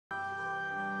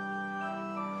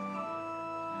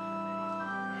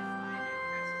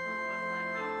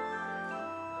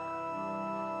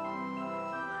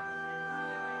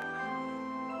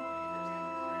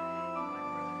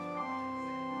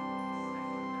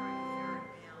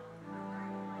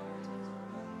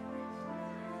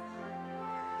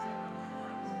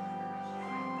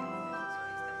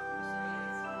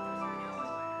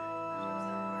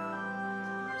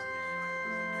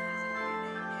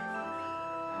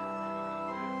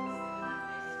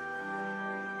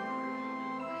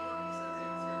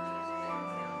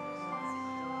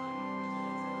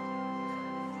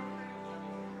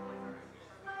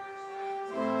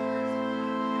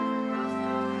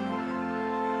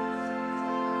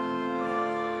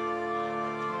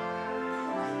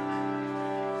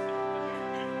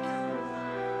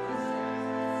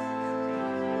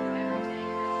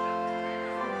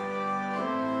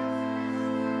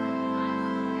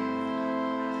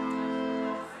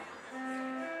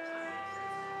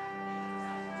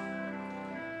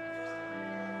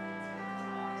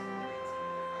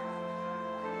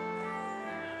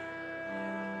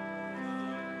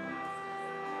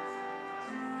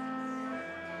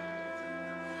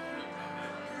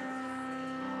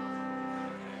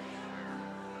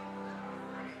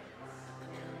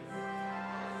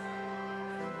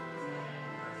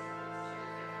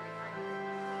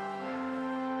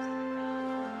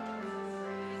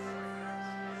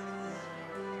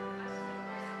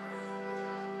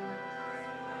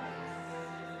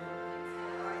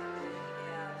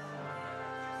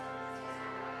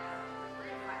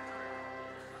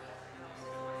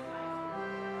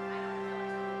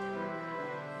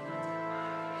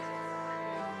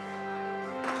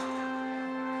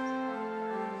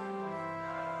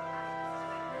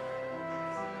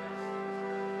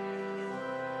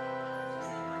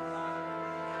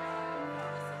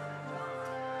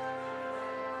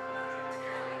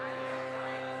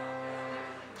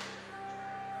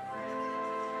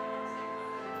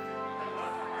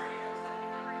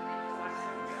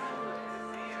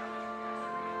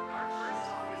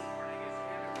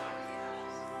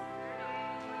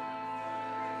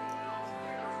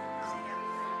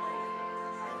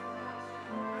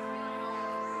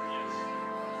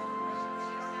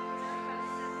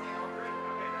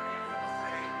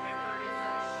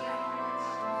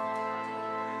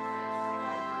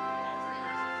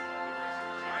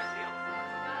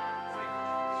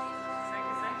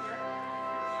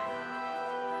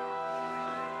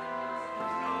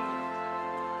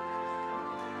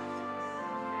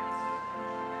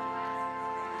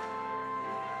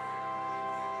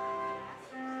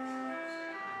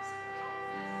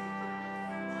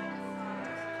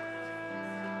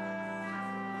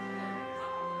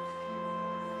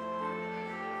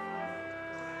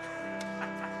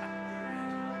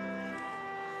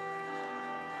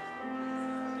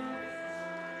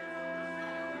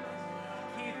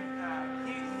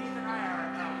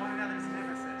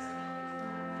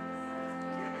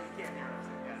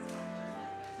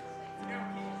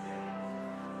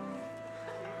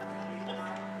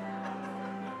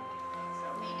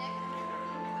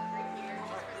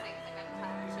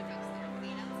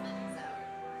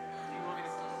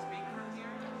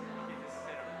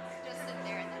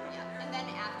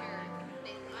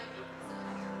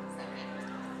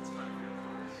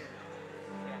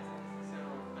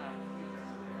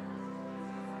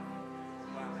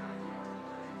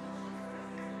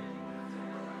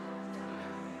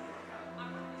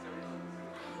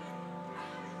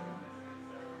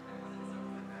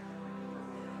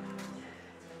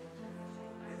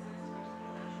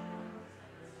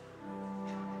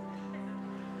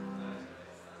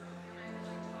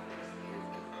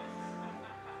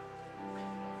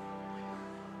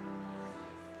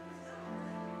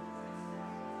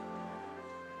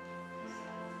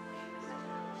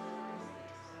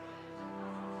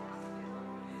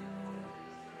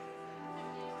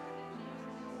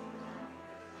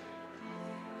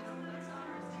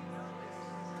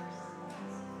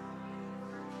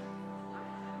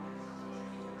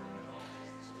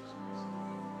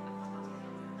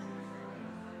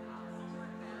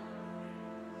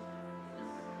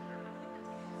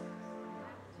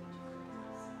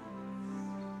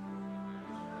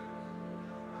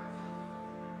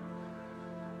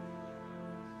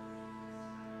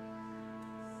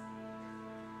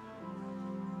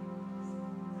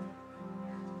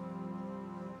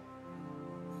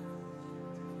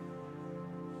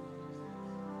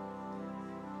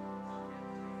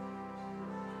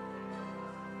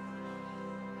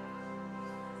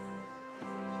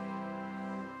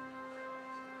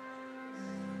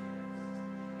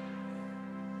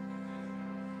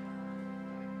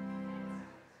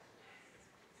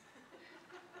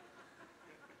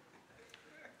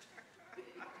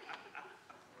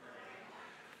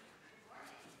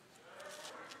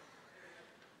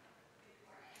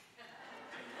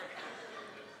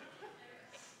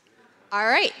All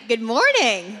right, good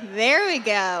morning. There we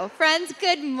go. Friends,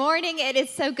 good morning. It is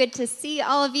so good to see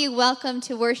all of you. Welcome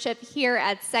to worship here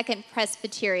at Second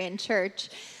Presbyterian Church.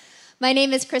 My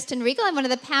name is Kristen Riegel. I'm one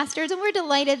of the pastors, and we're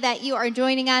delighted that you are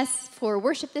joining us for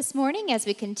worship this morning as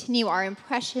we continue our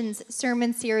Impressions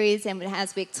sermon series and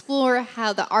as we explore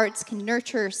how the arts can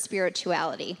nurture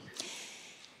spirituality.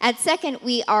 At Second,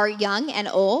 we are young and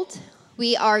old.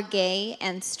 We are gay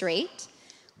and straight.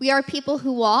 We are people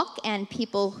who walk and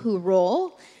people who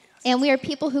roll, and we are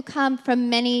people who come from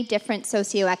many different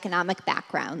socioeconomic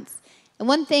backgrounds. And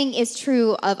one thing is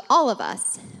true of all of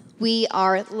us: we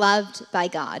are loved by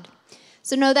God.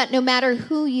 So know that no matter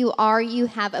who you are, you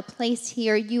have a place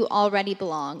here. You already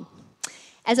belong.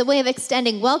 As a way of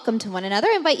extending welcome to one another,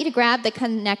 I invite you to grab the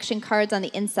connection cards on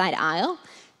the inside aisle,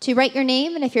 to write your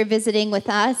name, and if you're visiting with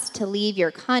us, to leave your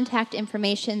contact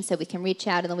information so we can reach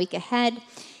out in the week ahead.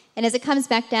 And as it comes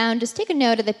back down, just take a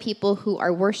note of the people who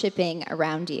are worshiping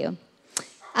around you.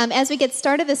 As we get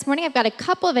started this morning, I've got a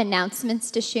couple of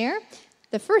announcements to share.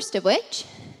 The first of which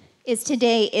is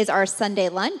today is our Sunday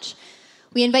lunch.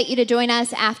 We invite you to join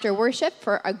us after worship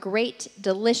for a great,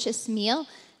 delicious meal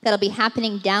that'll be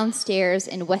happening downstairs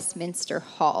in Westminster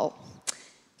Hall.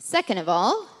 Second of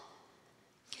all,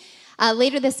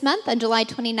 later this month, on July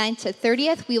 29th to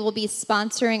 30th, we will be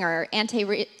sponsoring, our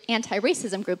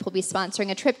anti-racism group will be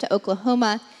sponsoring a trip to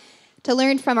Oklahoma to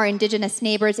learn from our indigenous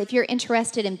neighbors. If you're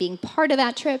interested in being part of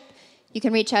that trip, you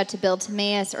can reach out to Bill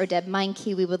Timaeus or Deb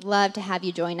Meinke. We would love to have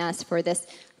you join us for this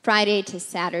Friday to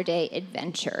Saturday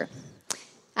adventure.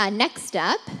 Next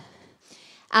up,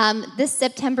 this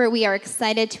September, we are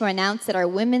excited to announce that our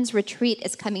women's retreat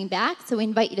is coming back, so we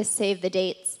invite you to save the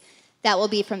dates. That will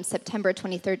be from September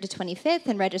 23rd to 25th,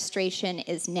 and registration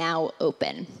is now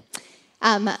open.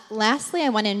 Lastly, I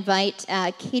want to invite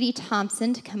Katie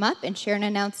Thompson to come up and share an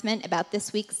announcement about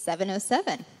this week's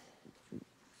 707.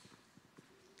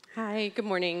 Hi, good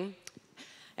morning.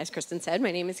 As Kristen said,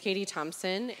 my name is Katie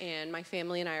Thompson, and my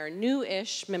family and I are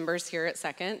new-ish members here at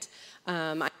Second.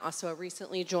 I'm also a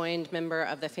recently joined member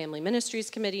of the Family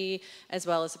Ministries Committee, as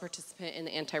well as a participant in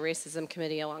the Anti-Racism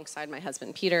Committee alongside my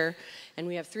husband, Peter. And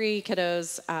we have three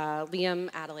kiddos, Liam,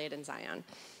 Adelaide, and Zion.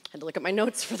 I had to look at my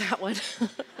notes for that one.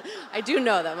 I do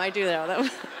know them.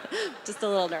 Just a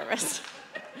little nervous.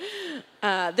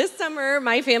 This summer,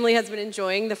 my family has been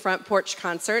enjoying the front porch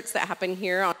concerts that happen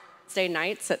here on Wednesday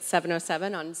nights at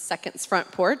 707 on Second's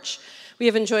front porch. We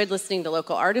have enjoyed listening to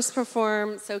local artists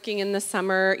perform, soaking in the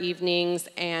summer evenings,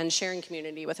 and sharing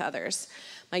community with others.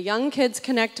 My young kids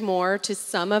connect more to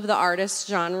some of the artist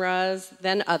genres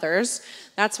than others.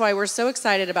 That's why we're so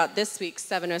excited about this week's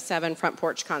 707 Front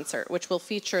Porch Concert, which will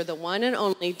feature the one and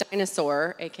only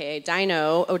Dinosaur, aka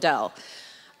Dino Odell.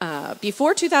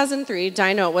 Before 2003,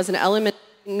 Dino was an elementary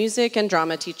music and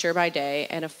drama teacher by day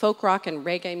and a folk rock and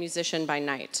reggae musician by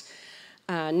night.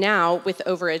 Now, with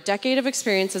over a decade of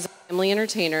experience as a family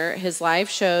entertainer, his live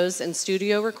shows and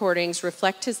studio recordings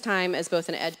reflect his time as both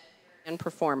an educator and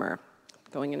performer.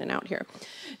 Going in and out here.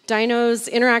 Dino's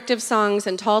interactive songs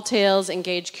and tall tales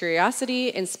engage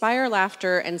curiosity, inspire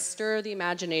laughter, and stir the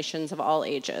imaginations of all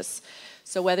ages.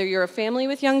 So whether you're a family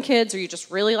with young kids or you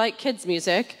just really like kids'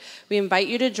 music, we invite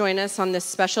you to join us on this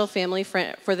special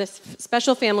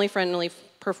family-friendly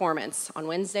performance on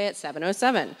Wednesday at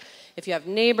 7:07. If you have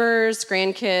neighbors,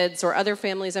 grandkids, or other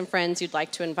families and friends you'd like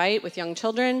to invite with young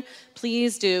children,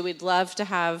 please do. We'd love to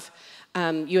have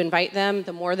you invite them.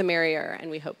 The more the merrier, and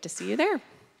we hope to see you there.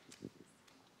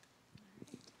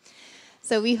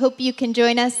 So we hope you can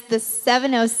join us this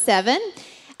 707.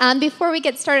 Before we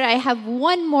get started, I have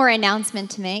one more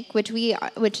announcement to make,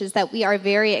 which is that we are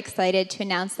very excited to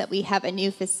announce that we have a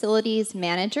new facilities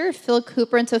manager, Phil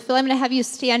Cooper. And so, Phil, I'm going to have you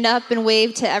stand up and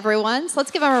wave to everyone. So let's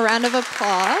give him a round of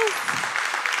applause.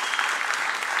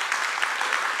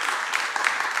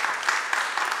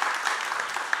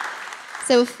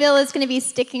 So Phil is going to be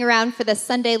sticking around for the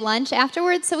Sunday lunch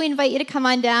afterwards, so we invite you to come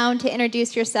on down to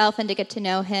introduce yourself and to get to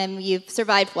know him. You've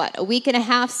survived, a week and a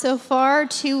half so far,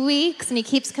 2 weeks, and he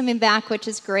keeps coming back, which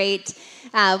is great.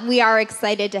 We are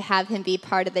excited to have him be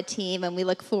part of the team, and we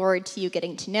look forward to you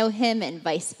getting to know him and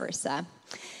vice versa.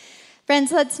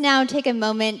 Friends, let's now take a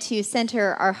moment to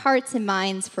center our hearts and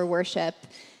minds for worship.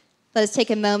 Let us take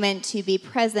a moment to be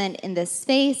present in this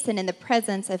space and in the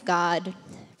presence of God.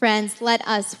 Friends, let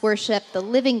us worship the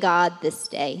living God this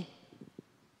day.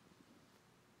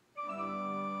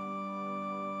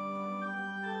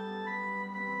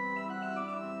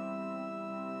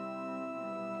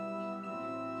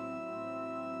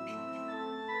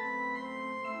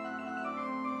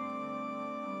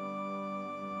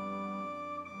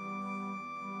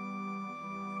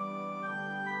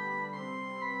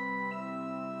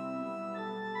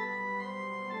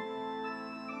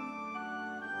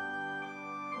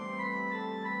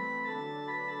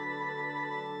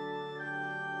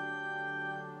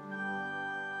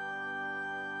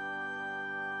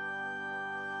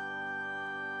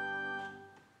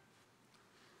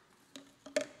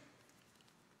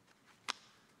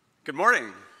 Good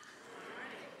morning.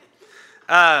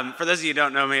 For those of you who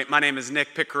don't know me, my name is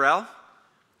Nick Pickrell.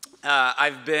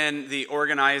 I've been the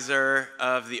organizer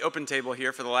of the Open Table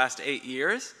here for the last 8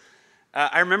 years.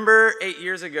 I remember 8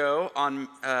 years ago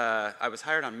I was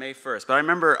hired on May 1st, but I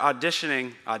remember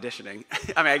auditioning. I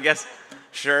mean, I guess,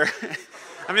 sure.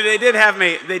 I mean, they did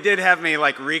have me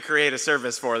like recreate a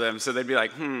service for them, so they'd be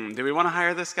like, do we want to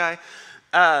hire this guy?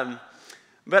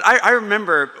 But I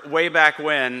remember way back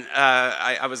when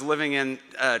I was living in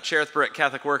Cherith Brick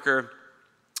Catholic Worker,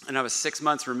 and I was 6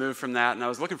 months removed from that, and I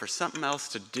was looking for something else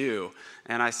to do.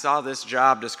 And I saw this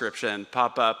job description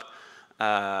pop up,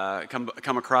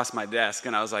 come across my desk,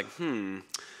 and I was like,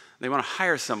 they want to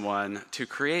hire someone to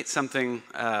create something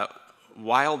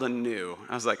wild and new.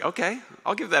 I was like, okay,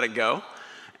 I'll give that a go.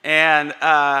 And,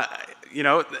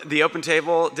 the Open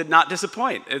Table did not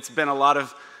disappoint. It's been a lot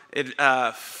of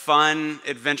fun,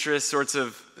 adventurous sorts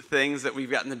of things that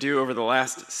we've gotten to do over the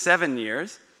last 7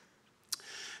 years.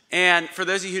 And for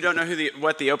those of you who don't know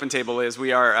what the Open Table is,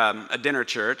 we are a dinner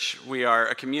church. We are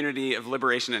a community of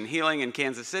liberation and healing in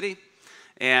Kansas City,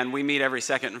 and we meet every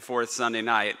second and fourth Sunday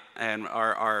night. And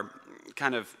our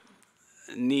kind of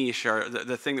niche, or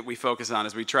the thing that we focus on,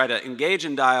 is we try to engage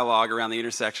in dialogue around the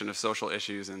intersection of social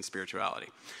issues and spirituality.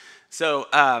 So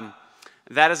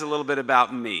that is a little bit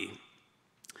about me.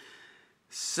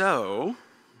 So,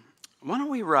 why don't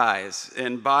we rise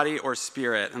in body or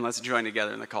spirit, and let's join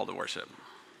together in the call to worship.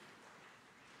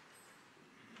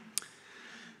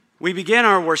 We begin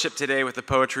our worship today with the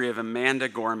poetry of Amanda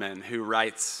Gorman, who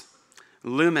writes,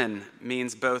 "Lumen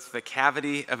means both the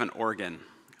cavity of an organ,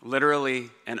 literally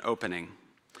an opening,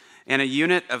 and a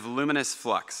unit of luminous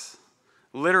flux,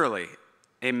 literally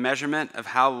a measurement of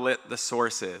how lit the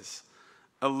source is.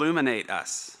 Illuminate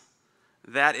us.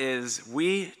 That is,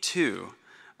 we too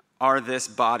are this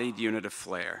bodied unit of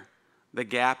flare, the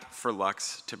gap for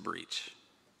lux to breach."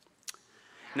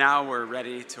 Now we're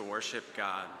ready to worship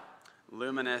God,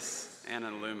 luminous and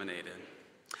illuminated.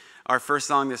 Our first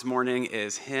song this morning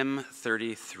is Hymn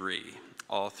 33,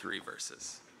 all 3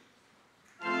 verses.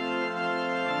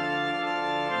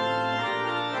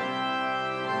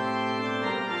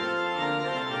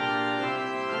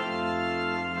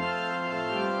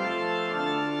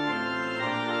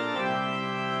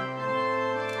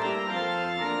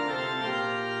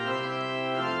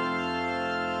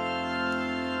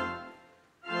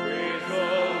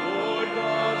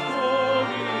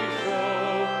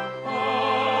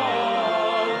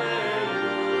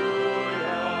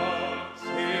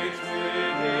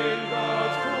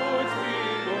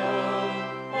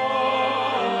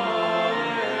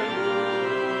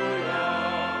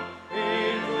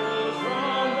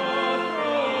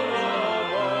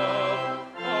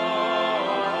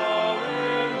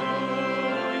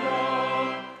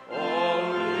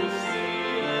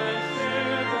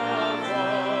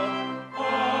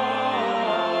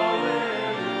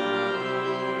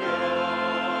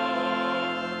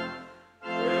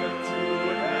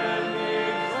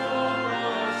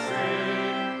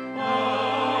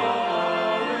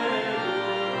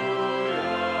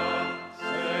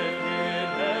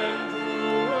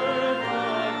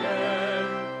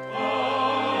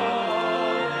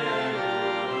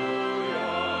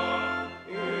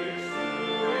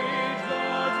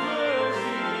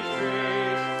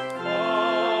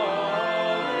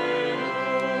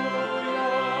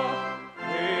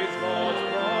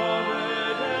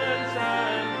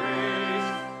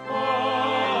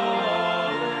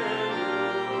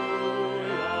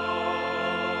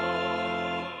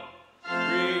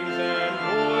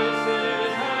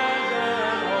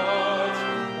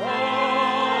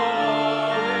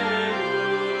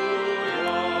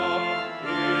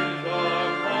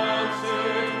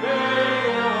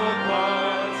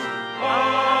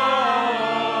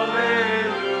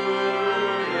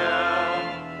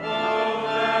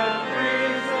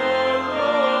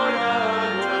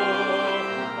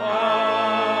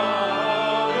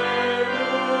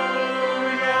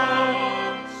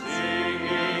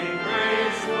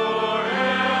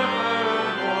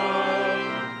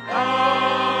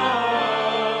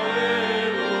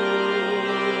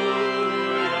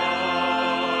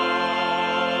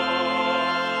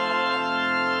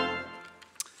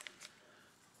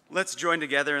 Let's join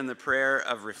together in the prayer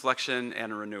of reflection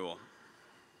and renewal.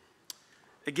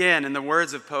 Again, in the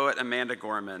words of poet Amanda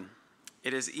Gorman,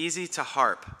 "It is easy to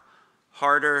harp,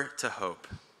 harder to hope."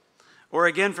 Or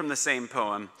again from the same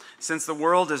poem, "Since the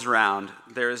world is round,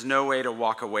 there is no way to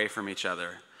walk away from each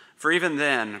other, for even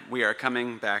then we are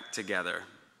coming back together."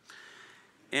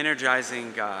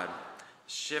 Energizing God,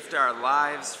 shift our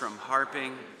lives from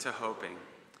harping to hoping.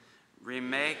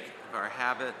 Remake our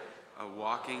habit a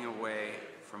walking away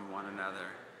from one another,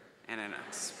 and an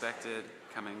expected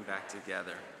coming back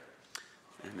together.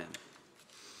 Amen.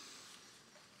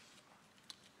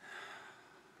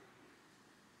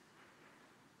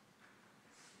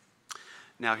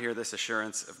 Now hear this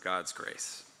assurance of God's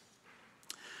grace.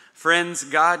 Friends,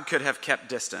 God could have kept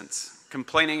distance,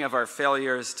 complaining of our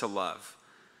failures to love.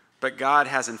 But God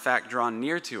has in fact drawn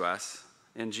near to us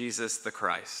in Jesus the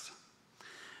Christ.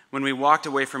 When we walked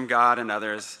away from God and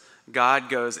others, God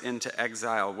goes into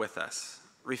exile with us,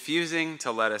 refusing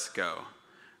to let us go,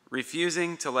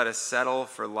 refusing to let us settle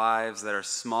for lives that are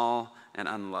small and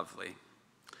unlovely.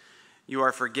 You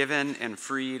are forgiven and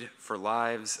freed for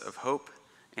lives of hope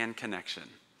and connection.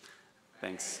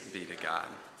 Thanks be to God.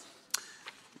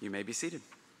 You may be seated.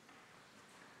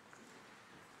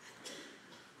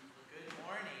 Good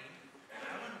morning.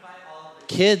 I want to invite all the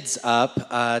kids up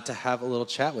to have a little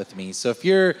chat with me. So if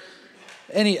you're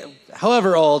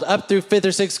however old, up through 5th or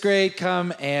 6th grade,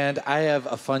 come, and I have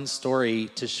a fun story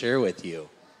to share with you.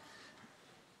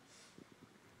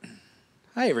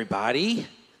 Hi, everybody.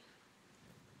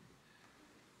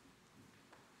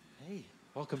 Hey,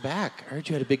 welcome back. I heard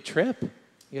you had a big trip.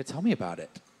 You gotta tell me about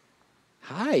it.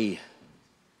 Hi.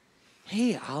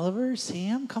 Hey, Oliver,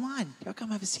 Sam, come on. Y'all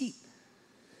come have a seat.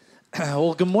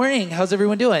 Well, good morning. How's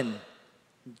everyone doing?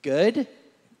 Good?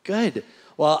 Good.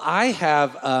 Well, I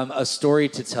have a story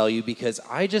to tell you because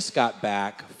I just got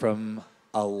back from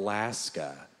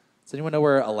Alaska. Does anyone know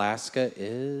where Alaska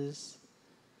is?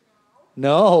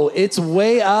 No, it's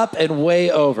way up and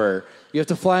way over. You have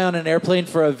to fly on an airplane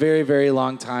for a very, very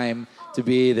long time to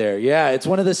be there. Yeah, it's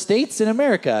one of the states in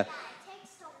America.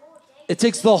 It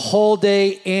takes the whole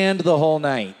day and the whole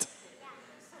night.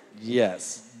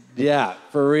 Yes. Yeah,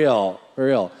 for real. For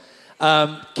real.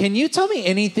 Can you tell me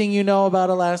anything you know about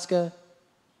Alaska?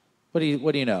 What do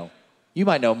you know? You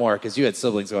might know more because you had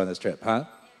siblings go on this trip, huh?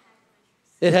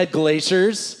 It had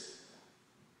glaciers.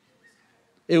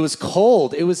 It was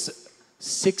cold. It was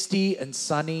 60 and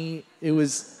sunny. It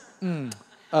was, it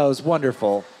was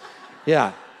wonderful.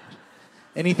 Yeah.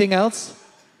 Anything else?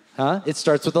 Huh? It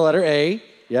starts with the letter A.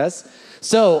 Yes.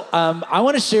 So I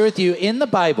want to share with you in the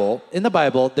Bible,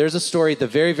 there's a story at the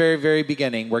very, very, very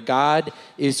beginning where God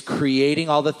is creating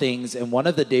all the things. And one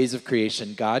of the days of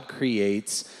creation, God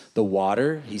creates the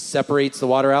water. He separates the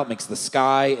water out, makes the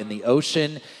sky and the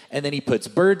ocean, and then he puts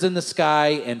birds in the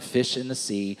sky and fish in the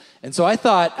sea. And so I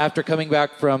thought after coming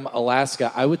back from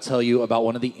Alaska, I would tell you about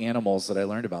one of the animals that I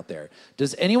learned about there.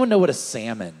 Does anyone know what a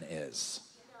salmon is?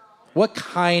 What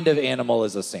kind of animal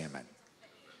is a salmon?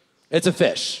 It's a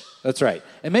fish. That's right.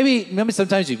 And maybe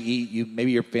sometimes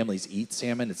maybe your families eat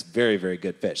salmon. It's very, very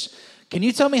good fish. Can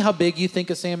you tell me how big you think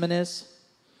a salmon is?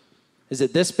 Is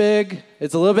it this big?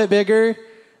 It's a little bit bigger?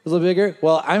 A little bigger?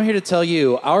 Well, I'm here to tell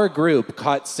you, our group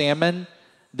caught salmon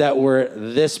that were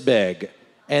this big,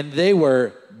 and they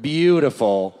were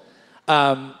beautiful.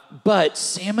 But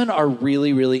salmon are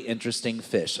really, really interesting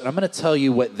fish. And I'm going to tell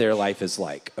you what their life is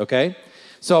like, okay?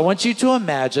 So I want you to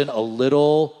imagine a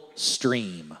little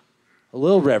stream. A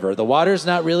little river. The water's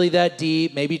not really that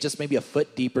deep, maybe a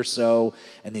foot deep or so.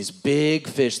 And these big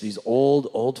fish, these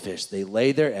old fish, they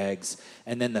lay their eggs.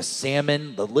 And then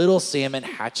the little salmon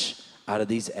hatch out of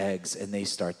these eggs and they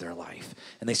start their life.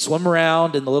 And they swim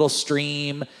around in the little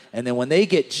stream. And then when they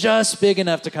get just big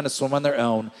enough to kind of swim on their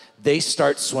own, they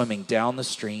start swimming down the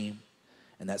stream.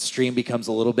 And that stream becomes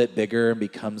a little bit bigger and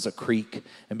becomes a creek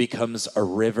and becomes a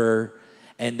river.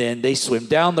 And then they swim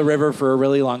down the river for a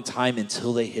really long time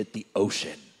until they hit the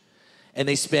ocean. And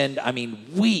they spend,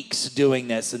 weeks doing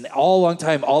this. And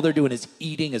all they're doing is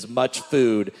eating as much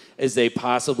food as they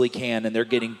possibly can. And they're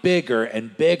getting bigger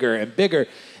and bigger and bigger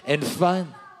and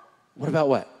fun. What about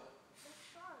what?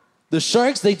 The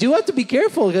sharks. They do have to be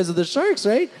careful because of the sharks,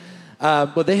 right?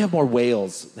 But they have more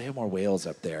whales. They have more whales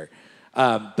up there.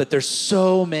 But there's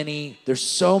so many fish,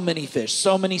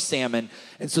 so many salmon.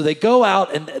 And so they go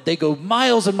out and they go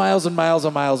miles and miles and miles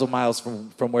and miles and miles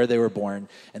from where they were born.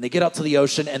 And they get out to the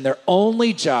ocean and their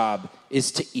only job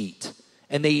is to eat.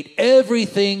 And they eat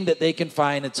everything that they can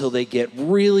find until they get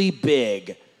really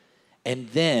big. And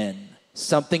then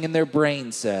something in their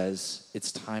brain says,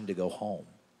 it's time to go home.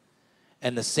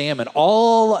 And the salmon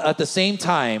all at the same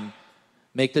time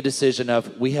make the decision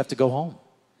of, we have to go home.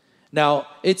 Now,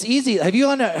 it's easy. Have you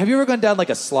ever gone down like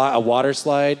a water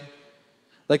slide?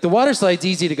 Like the water slide's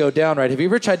easy to go down, right? Have you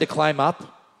ever tried to climb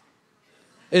up?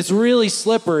 It's really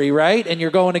slippery, right? And you're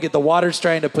going to get the water's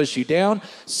trying to push you down.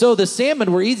 So the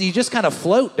salmon were easy. You just kind of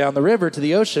float down the river to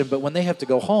the ocean. But when they have to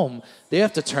go home, they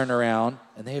have to turn around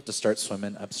and they have to start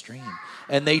swimming upstream.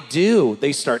 And they do.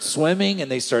 They start swimming and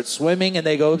they start swimming and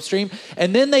they go upstream.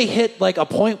 And then they hit like a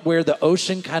point where the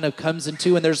ocean kind of comes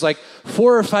into, and there's like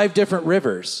 4 or 5 different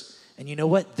rivers. And you know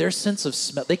what? Their sense of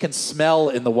smell, they can smell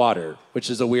in the water, which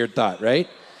is a weird thought, right?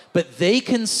 But they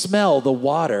can smell the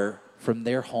water from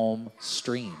their home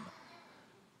stream.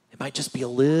 It might just be a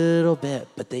little bit,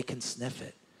 but they can sniff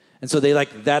it. And so they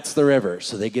that's the river.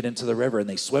 So they get into the river and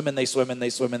they swim and they swim and they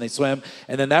swim and they swim.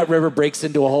 And then that river breaks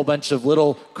into a whole bunch of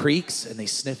little creeks and they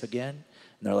sniff again.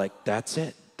 And they're like, that's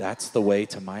it. That's the way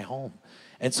to my home.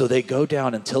 And so they go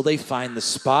down until they find the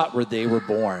spot where they were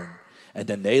born. And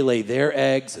then they lay their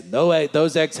eggs and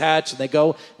those eggs hatch and they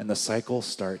go and the cycle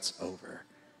starts over.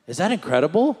 Is that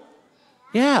incredible?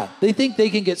 Yeah, they think they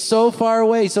can get so far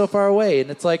away. And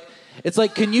it's like,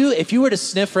 can you, if you were to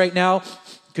sniff right now,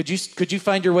 could you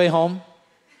find your way home?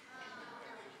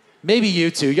 Maybe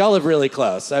you two. Y'all live really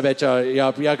close. I bet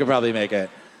y'all could probably make it.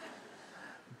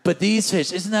 But these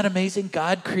fish, isn't that amazing?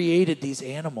 God created these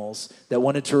animals that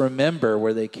wanted to remember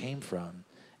where they came from.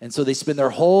 And so they spend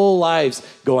their whole lives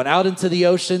going out into the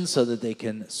ocean so that they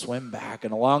can swim back.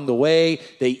 And along the way,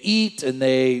 they eat and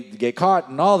they get caught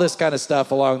and all this kind of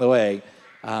stuff along the way.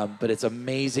 But it's an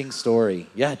amazing story.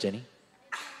 Yeah, Jenny?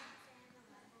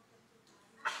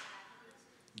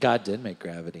 God did make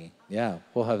gravity. Yeah,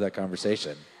 we'll have that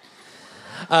conversation.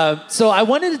 So I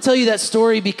wanted to tell you that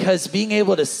story because being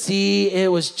able to see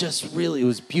it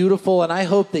was beautiful. And I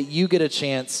hope that you get a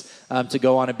chance to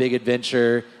go on a big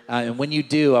adventure. And when you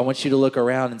do, I want you to look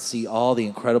around and see all the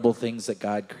incredible things that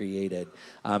God created.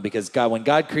 Because when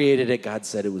God created it, God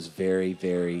said it was very,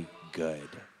 very good.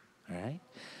 All right?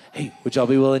 Hey, would y'all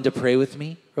be willing to pray with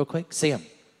me real quick? Sam.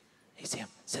 Hey, Sam,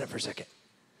 sit up for a second.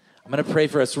 I'm going to pray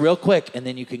for us real quick, and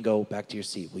then you can go back to your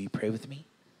seat. Will you pray with me?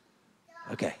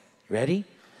 Okay, ready?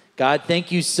 God,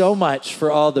 thank you so much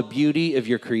for all the beauty of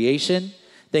your creation.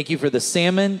 Thank you for the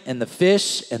salmon and the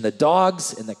fish and the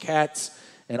dogs and the cats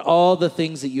and all the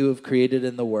things that you have created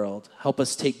in the world. Help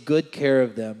us take good care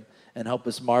of them and help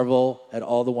us marvel at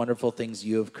all the wonderful things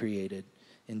you have created.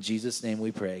 In Jesus' name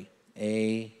we pray.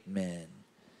 Amen.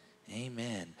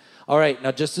 Amen. All right,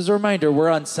 now just as a reminder, we're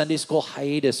on Sunday school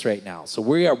hiatus right now. So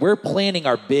we're planning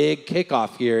our big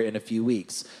kickoff here in a few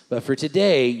weeks. But for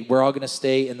today, we're all going to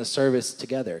stay in the service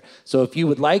together. So if you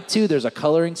would like to, there's a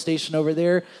coloring station over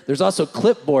there. There's also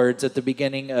clipboards at the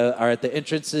beginning or at the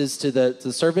entrances to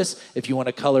the service. If you want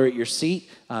to color at your seat,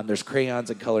 there's crayons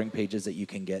and coloring pages that you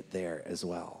can get there as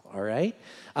well. All right?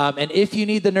 And if you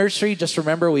need the nursery, just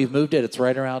remember we've moved it. It's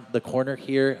right around the corner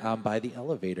here by the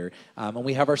elevator. And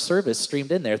we have our service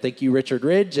streamed in there. Thank you, Richard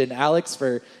Ridge and Alex,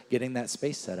 for getting that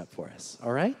space set up for us.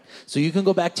 All right? So you can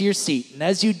go back to your seat. And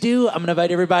as you do, I'm going to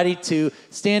invite everybody to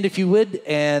stand, if you would,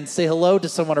 and say hello to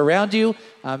someone around you.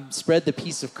 Spread the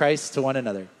peace of Christ to one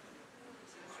another.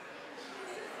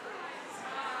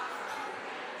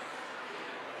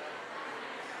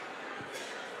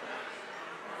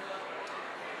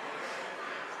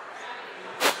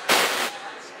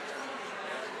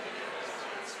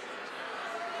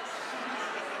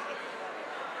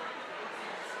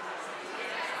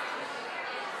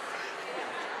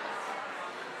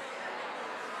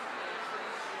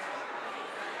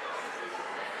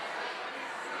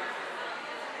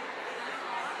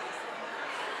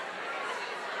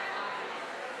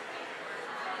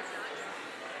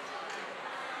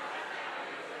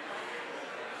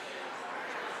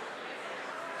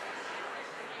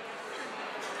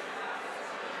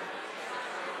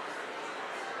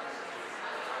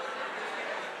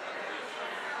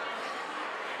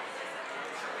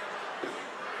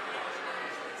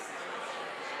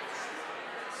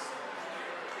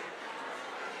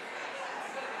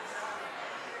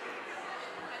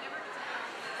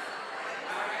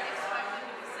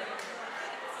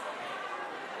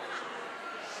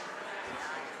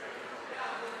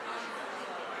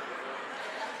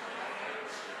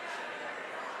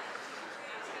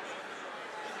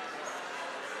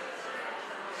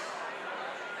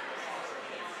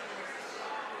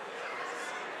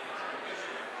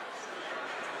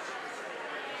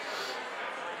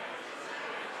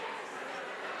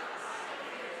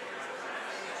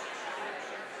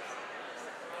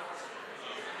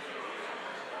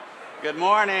 Good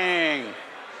morning.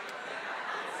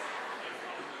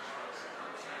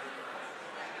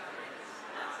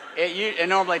 It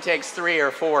normally takes 3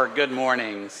 or 4 good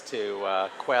mornings to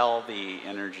quell the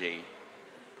energy.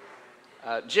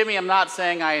 Jimmy, I'm not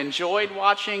saying I enjoyed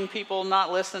watching people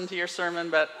not listen to your sermon,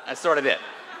 but I sort of did.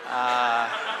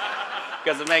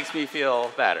 because it makes me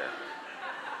feel better.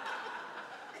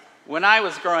 When I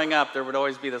was growing up, there would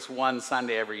always be this one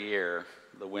Sunday every year,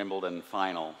 the Wimbledon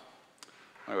final.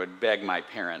 I would beg my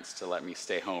parents to let me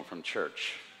stay home from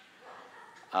church.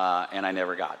 And I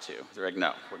never got to. They're like,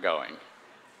 no, we're going.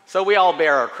 So we all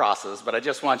bear our crosses, but I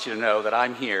just want you to know that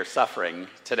I'm here suffering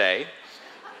today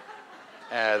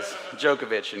as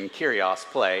Djokovic and Kyrgios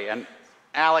play. And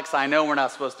Alex, I know we're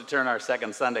not supposed to turn our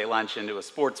second Sunday lunch into a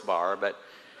sports bar, but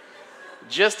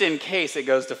just in case it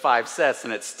goes to 5 sets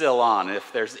and it's still on,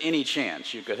 if there's any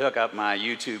chance you could hook up my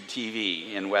YouTube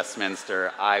TV in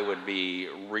Westminster, I would be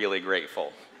really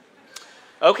grateful.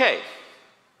 Okay.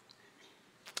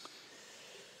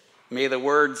 May the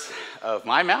words of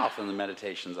my mouth and the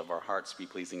meditations of our hearts be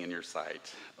pleasing in your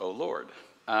sight, O Lord.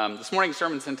 This morning's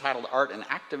sermon is entitled Art and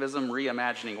Activism,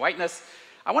 Reimagining Whiteness.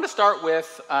 I want to start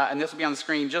with, and this will be on the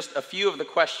screen, just a few of the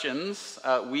questions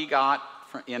we got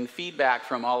in feedback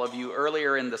from all of you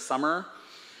earlier in the summer.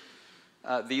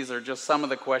 These are just some of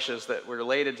the questions that were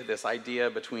related to this idea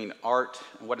between art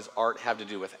and what does art have to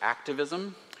do with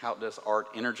activism? How does art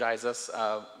energize us?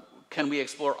 Can we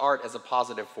explore art as a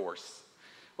positive force?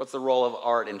 What's the role of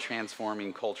art in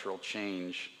transforming cultural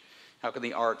change? How can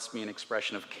the arts be an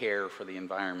expression of care for the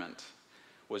environment?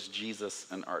 Was Jesus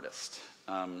an artist?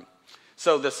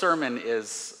 So the sermon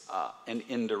is an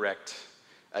indirect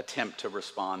attempt to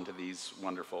respond to these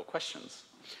wonderful questions.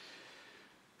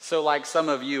 So like some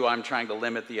of you, I'm trying to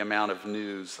limit the amount of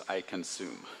news I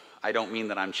consume. I don't mean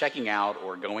that I'm checking out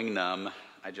or going numb.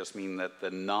 I just mean that the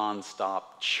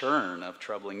nonstop churn of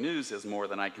troubling news is more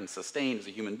than I can sustain as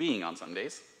a human being on some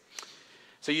days.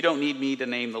 So you don't need me to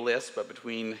name the list, but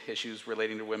between issues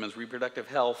relating to women's reproductive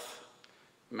health,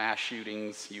 mass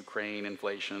shootings, Ukraine,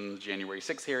 inflation, January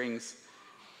 6 hearings,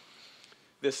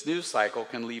 this news cycle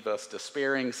can leave us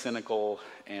despairing, cynical,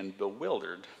 and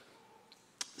bewildered.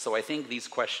 So I think these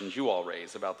questions you all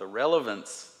raise about the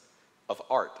relevance of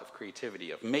art, of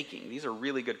creativity, of making, these are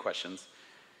really good questions.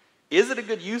 Is it a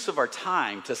good use of our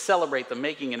time to celebrate the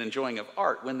making and enjoying of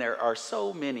art when there are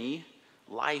so many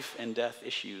life and death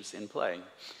issues in play?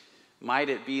 Might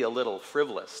it be a little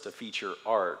frivolous to feature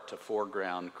art to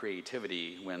foreground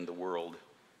creativity when the world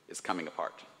is coming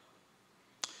apart?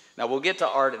 Now, we'll get to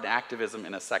art and activism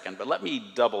in a second, but let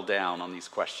me double down on these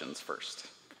questions first.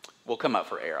 We'll come up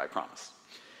for air, I promise.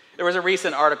 There was a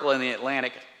recent article in The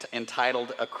Atlantic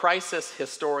entitled, "A Crisis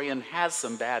Historian Has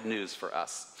Some Bad News for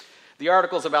Us." The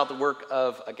article is about the work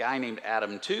of a guy named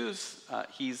Adam Tooze.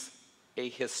 He's a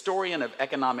historian of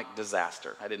economic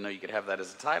disaster. I didn't know you could have that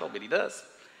as a title, but he does.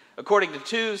 According to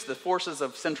Tooze, the forces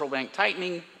of central bank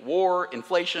tightening, war,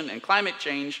 inflation, and climate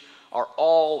change are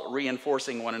all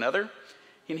reinforcing one another.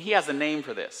 And he has a name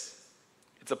for this.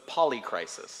 It's a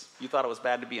polycrisis. You thought it was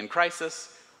bad to be in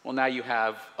crisis? Well, now you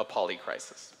have a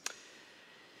polycrisis.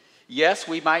 Yes,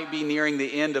 we might be nearing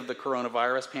the end of the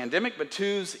coronavirus pandemic, but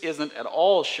Tooze isn't at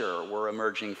all sure we're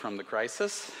emerging from the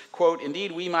crisis. Quote,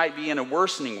 "Indeed, we might be in a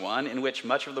worsening one in which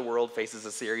much of the world faces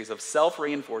a series of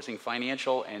self-reinforcing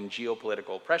financial and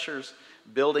geopolitical pressures,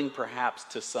 building perhaps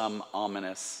to some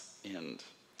ominous end."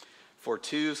 For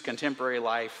Tooze, contemporary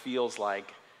life feels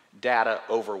like data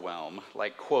overwhelm,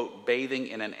 like, quote, bathing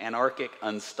in an anarchic,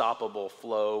 unstoppable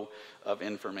flow of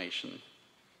information.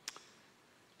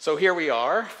 So here we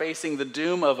are, facing the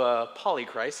doom of a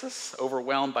polycrisis,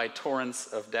 overwhelmed by torrents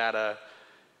of data.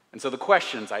 And so the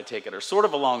questions, I take it, are sort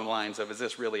of along the lines of, is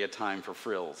this really a time for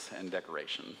frills and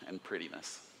decoration and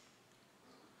prettiness?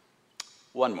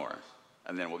 One more,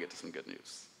 and then we'll get to some good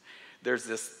news. There's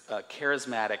this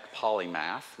charismatic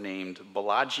polymath named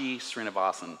Balaji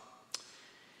Srinivasan.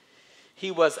 He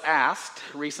was asked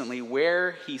recently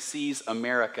where he sees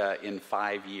America in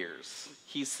 5 years.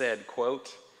 He said,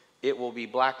 quote, "It will be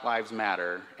Black Lives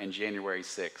Matter and January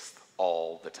 6th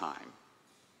all the time."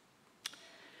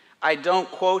 I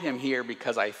don't quote him here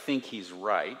because I think he's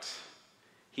right.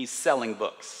 He's selling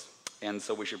books, and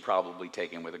so we should probably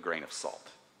take him with a grain of salt.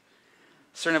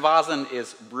 Srinivasan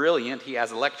is brilliant. He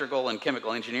has electrical and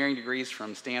chemical engineering degrees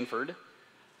from Stanford,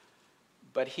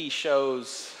 but he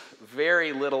shows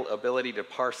very little ability to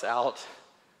parse out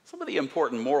some of the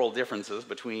important moral differences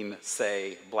between,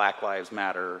 say, Black Lives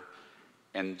Matter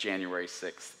and January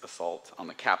 6th assault on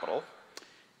the Capitol.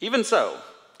 Even so,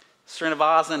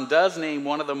 Srinivasan does name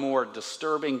one of the more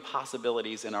disturbing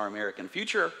possibilities in our American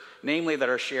future, namely that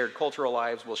our shared cultural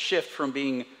lives will shift from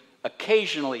being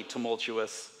occasionally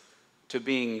tumultuous to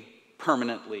being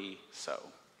permanently so.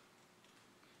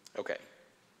 Okay,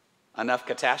 enough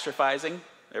catastrophizing?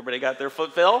 Everybody got their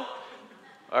fulfill?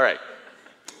 All right,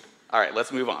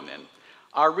 let's move on then.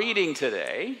 Our reading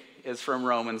today is from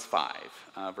Romans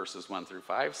 5, verses 1 through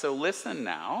 5. So listen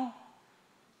now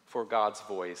for God's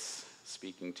voice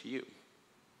speaking to you.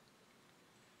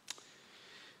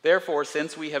 Therefore,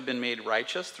 since we have been made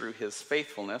righteous through his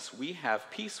faithfulness, we have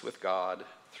peace with God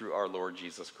through our Lord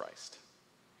Jesus Christ.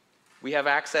 We have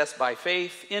access by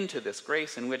faith into this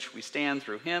grace in which we stand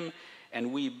through him,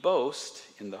 and we boast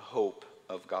in the hope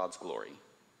of God's glory.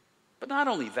 But not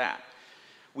only that,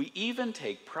 we even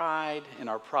take pride in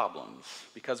our problems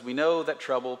because we know that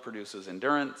trouble produces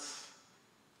endurance,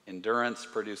 endurance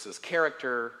produces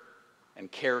character,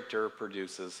 and character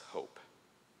produces hope.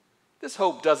 This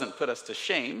hope doesn't put us to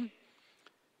shame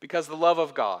because the love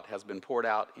of God has been poured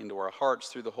out into our hearts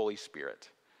through the Holy Spirit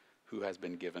who has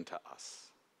been given to us.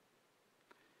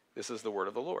 This is the word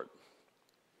of the Lord.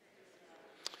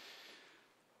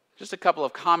 Just a couple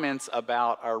of comments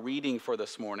about our reading for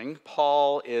this morning.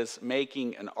 Paul is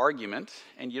making an argument,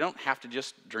 and you don't have to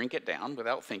just drink it down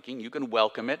without thinking. You can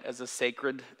welcome it as a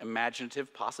sacred,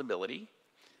 imaginative possibility.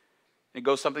 It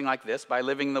goes something like this: by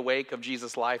living in the wake of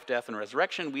Jesus' life, death, and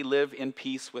resurrection, we live in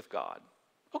peace with God.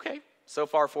 Okay, so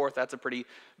far forth, that's a pretty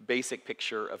basic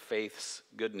picture of faith's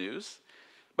good news.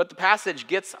 But the passage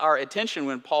gets our attention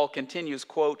when Paul continues,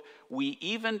 quote, "We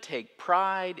even take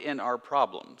pride in our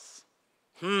problems."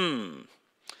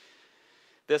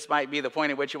 This might be the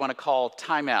point at which you want to call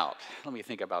time out. Let me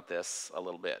think about this a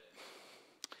little bit.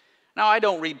 Now, I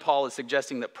don't read Paul as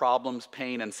suggesting that problems,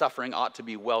 pain, and suffering ought to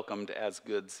be welcomed as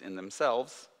goods in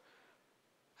themselves.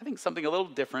 I think something a little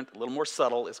different, a little more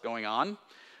subtle is going on.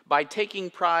 By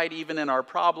taking pride even in our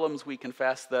problems, we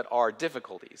confess that our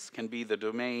difficulties can be the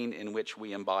domain in which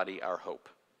we embody our hope.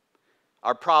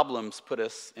 Our problems put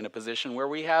us in a position where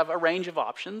we have a range of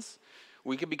options.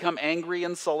 We can become angry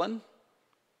and sullen.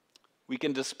 We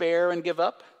can despair and give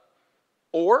up.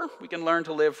 Or we can learn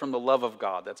to live from the love of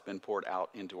God that's been poured out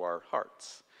into our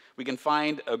hearts. We can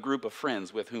find a group of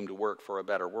friends with whom to work for a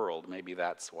better world. Maybe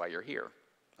that's why you're here.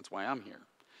 That's why I'm here.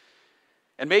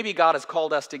 And maybe God has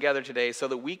called us together today so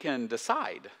that we can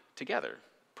decide together,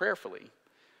 prayerfully,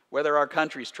 whether our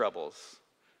country's troubles,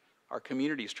 our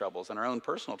community's troubles, and our own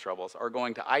personal troubles are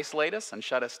going to isolate us and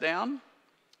shut us down,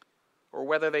 or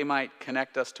whether they might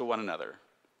connect us to one another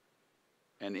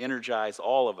and energize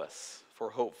all of us for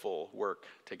hopeful work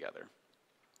together.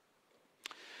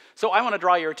 So I want to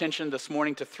draw your attention this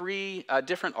morning to three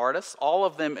different artists. All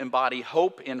of them embody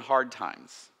hope in hard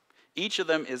times. Each of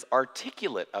them is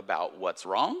articulate about what's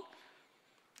wrong,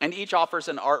 and each offers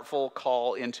an artful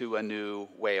call into a new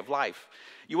way of life.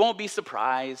 You won't be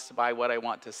surprised by what I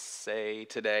want to say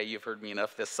today. You've heard me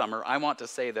enough this summer. I want to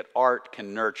say that art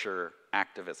can nurture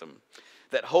activism,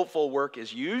 that hopeful work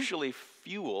is usually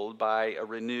fueled by a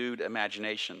renewed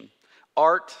imagination.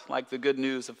 Art, like the good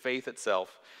news of faith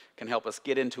itself, can help us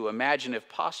get into imaginative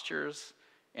postures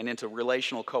and into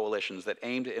relational coalitions that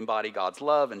aim to embody God's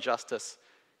love and justice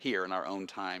here in our own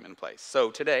time and place. So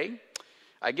today,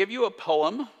 I give you a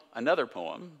poem, another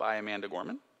poem by Amanda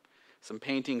Gorman, some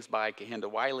paintings by Kehinde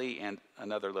Wiley, and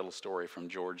another little story from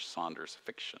George Saunders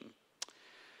fiction.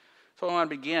 So I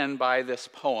want to begin by this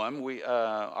poem.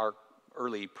 Our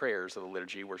early prayers of the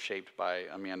liturgy were shaped by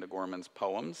Amanda Gorman's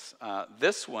poems.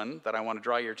 This one that I want to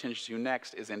draw your attention to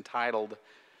next is entitled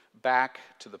Back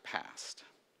to the Past.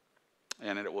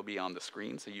 And it will be on the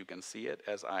screen so you can see it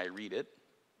as I read it.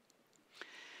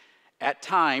 At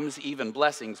times, even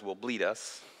blessings will bleed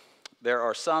us. There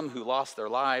are some who lost their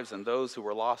lives and those who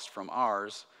were lost from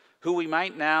ours, who we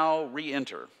might now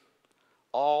re-enter.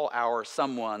 All our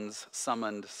someones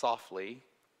summoned softly.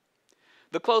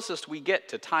 The closest we get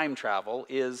to time travel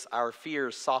is our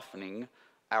fears softening,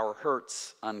 our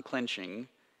hurts unclenching,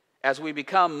 as we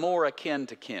become more akin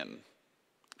to kin,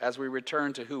 as we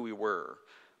return to who we were,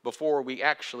 before we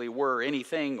actually were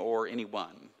anything or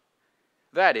anyone.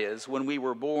 That is, when we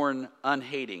were born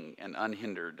unhating and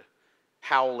unhindered,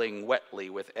 howling wetly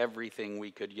with everything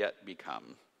we could yet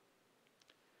become.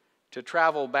 To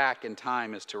travel back in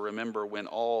time is to remember when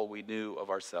all we knew of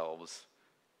ourselves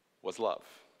was love.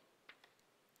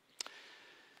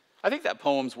 I think that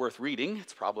poem's worth reading.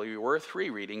 It's probably worth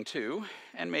rereading too.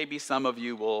 And maybe some of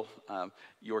you will,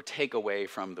 your takeaway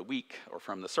from the week, or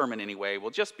from the sermon anyway, will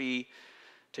just be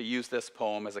to use this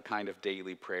poem as a kind of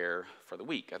daily prayer for the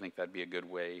week. I think that'd be a good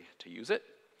way to use it.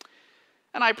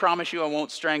 And I promise you I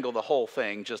won't strangle the whole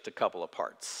thing, just a couple of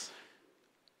parts.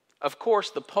 Of course,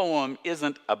 the poem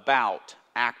isn't about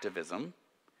activism.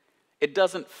 It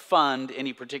doesn't fund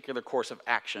any particular course of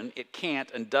action. It can't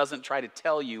and doesn't try to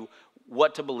tell you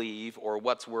what to believe or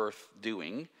what's worth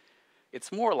doing.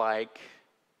 It's more like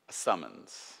a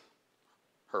summons,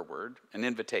 her word, an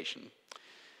invitation,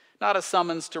 Not a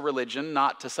summons to religion,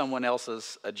 not to someone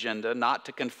else's agenda, not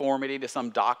to conformity to some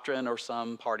doctrine or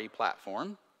some party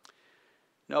platform.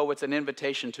 No, it's an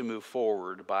invitation to move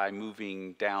forward by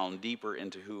moving down deeper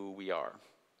into who we are.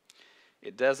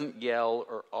 It doesn't yell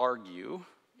or argue.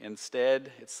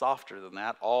 Instead, it's softer than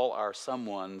that. All our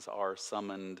someones are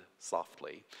summoned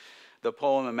softly. The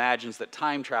poem imagines that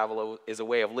time travel is a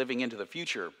way of living into the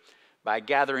future by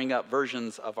gathering up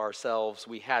versions of ourselves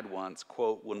we had once,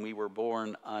 quote, when we were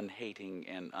born unhating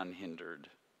and unhindered.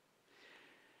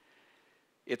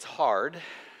 It's hard,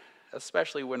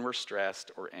 especially when we're stressed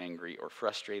or angry or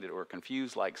frustrated or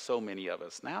confused like so many of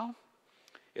us now.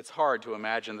 It's hard to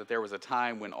imagine that there was a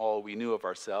time when all we knew of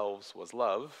ourselves was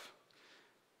love,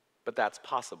 but that's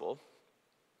possible,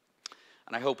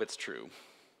 and I hope it's true.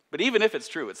 But even if it's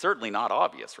true, it's certainly not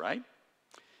obvious, right?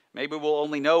 Maybe we'll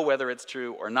only know whether it's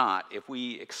true or not if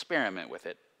we experiment with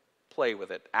it, play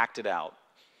with it, act it out,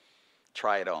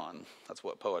 try it on. That's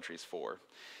what poetry's for.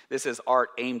 This is art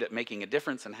aimed at making a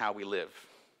difference in how we live.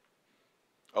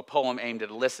 A poem aimed at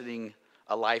eliciting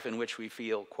a life in which we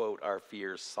feel, quote, our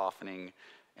fears softening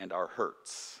and our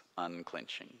hurts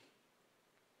unclenching.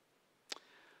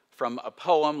 From a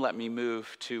poem, let me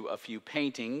move to a few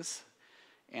paintings.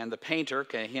 And the painter,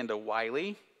 Kehinde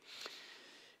Wiley,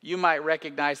 you might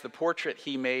recognize the portrait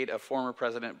he made of former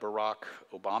President Barack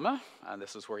Obama.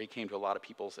 This is where he came to a lot of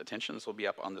people's attention. This will be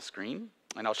up on the screen.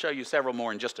 And I'll show you several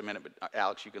more in just a minute, but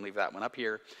Alex, you can leave that one up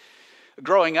here.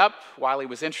 Growing up, while he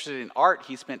was interested in art,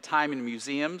 he spent time in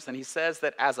museums, and he says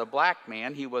that as a black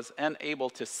man, he was unable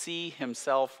to see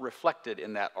himself reflected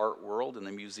in that art world, in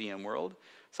the museum world,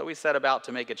 so he set about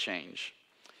to make a change.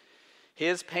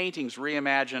 His paintings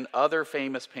reimagine other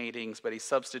famous paintings, but he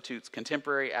substitutes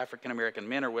contemporary African-American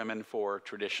men or women for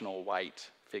traditional white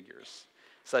figures.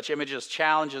 Such images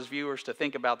challenges viewers to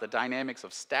think about the dynamics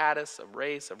of status, of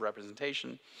race, of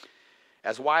representation.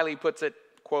 As Wiley puts it,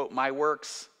 quote, my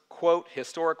works, quote,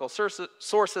 historical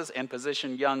sources and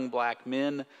position young black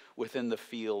men within the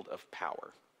field of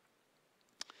power.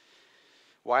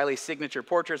 Wiley's signature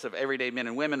portraits of everyday men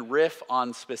and women riff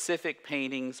on specific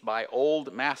paintings by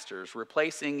old masters,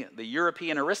 replacing the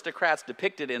European aristocrats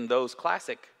depicted in those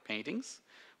classic paintings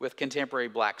with contemporary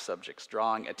black subjects,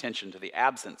 drawing attention to the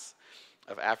absence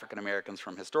of African Americans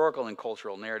from historical and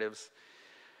cultural narratives.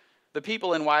 The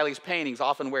people in Wiley's paintings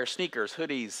often wear sneakers,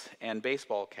 hoodies, and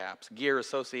baseball caps, gear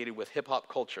associated with hip-hop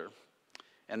culture,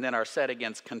 and then are set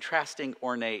against contrasting,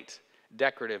 ornate,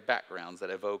 decorative backgrounds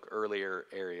that evoke earlier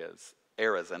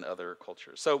eras and other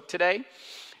cultures. So today,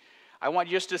 I want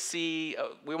you just to see,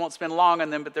 we won't spend long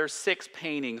on them, but there's 6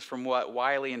 paintings from what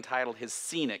Wiley entitled his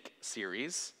Scenic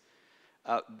series.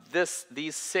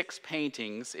 These 6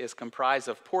 paintings is comprised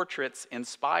of portraits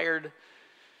inspired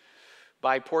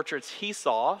by portraits he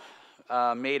saw,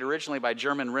 made originally by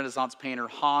German Renaissance painter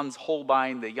Hans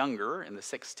Holbein the Younger in the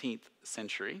 16th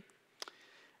century.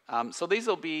 So these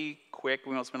will be quick.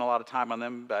 We won't spend a lot of time on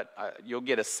them, but you'll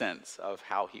get a sense of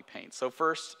how he paints. So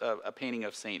first, a painting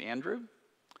of St. Andrew.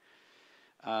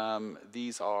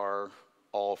 These are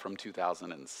all from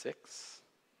 2006.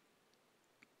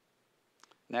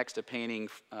 Next, a painting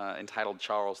entitled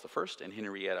Charles I and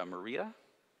Henrietta Maria.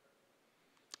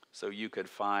 So you could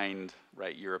find,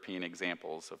 right, European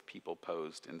examples of people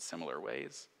posed in similar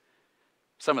ways.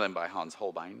 Some of them by Hans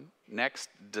Holbein. Next,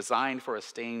 Designed for a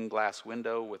Stained Glass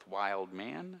Window with Wild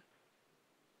Man.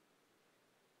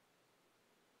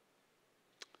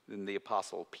 Then the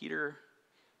Apostle Peter.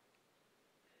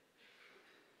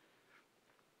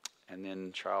 And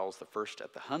then Charles I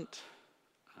at the Hunt.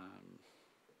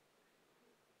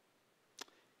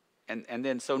 And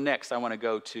then, so next I want to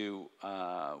go to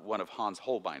one of Hans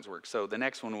Holbein's works. So the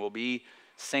next one will be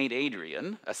St.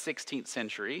 Adrian, a 16th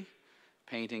century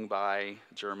painting by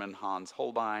German Hans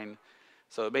Holbein.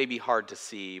 So it may be hard to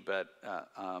see, but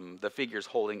the figure's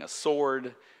holding a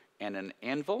sword and an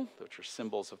anvil, which are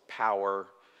symbols of power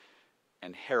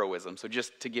and heroism. So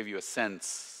just to give you a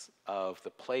sense of the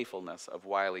playfulness of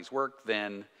Wiley's work,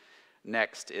 then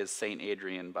next is St.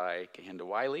 Adrian by Kehinde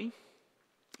Wiley,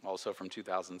 also from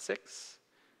 2006.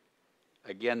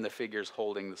 Again, the figure's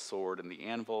holding the sword and the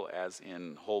anvil as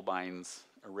in Holbein's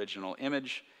original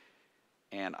image.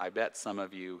 And I bet some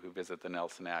of you who visit the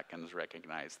Nelson Atkins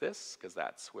recognize this, because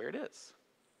that's where it is.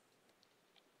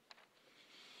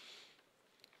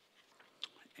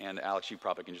 And Alex, you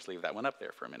probably can just leave that one up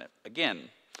there for a minute. Again,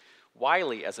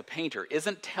 Wiley, as a painter,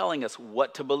 isn't telling us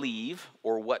what to believe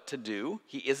or what to do.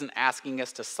 He isn't asking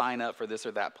us to sign up for this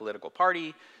or that political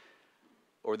party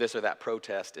or this or that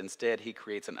protest. Instead, he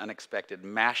creates an unexpected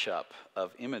mashup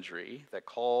of imagery that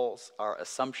calls our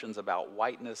assumptions about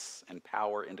whiteness and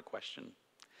power into question.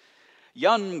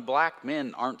 Young black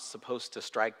men aren't supposed to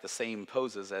strike the same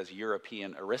poses as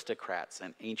European aristocrats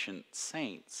and ancient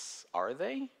saints, are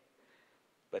they?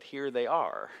 But here they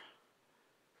are,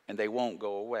 and they won't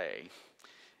go away.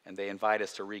 And they invite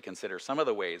us to reconsider some of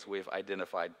the ways we've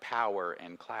identified power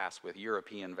and class with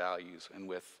European values and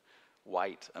with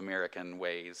white American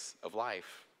ways of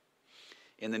life.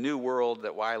 In the new world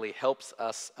that Wiley helps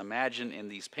us imagine in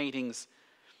these paintings,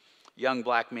 young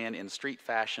black men in street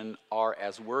fashion are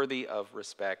as worthy of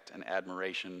respect and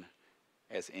admiration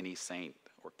as any saint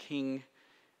or king.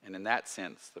 And in that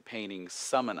sense, the paintings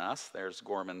summon us, there's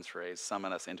Gorman's phrase,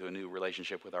 summon us into a new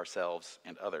relationship with ourselves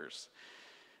and others.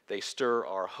 They stir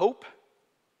our hope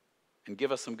and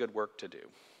give us some good work to do.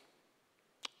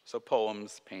 So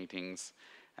poems, paintings,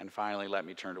 and finally let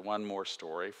me turn to one more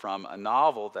story from a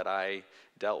novel that I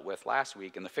dealt with last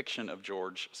week in the fiction of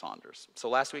George Saunders. So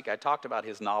last week I talked about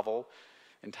his novel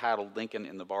entitled Lincoln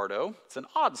in the Bardo. It's an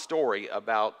odd story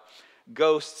about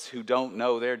ghosts who don't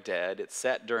know they're dead. It's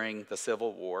set during the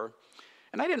Civil War.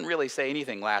 And I didn't really say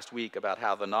anything last week about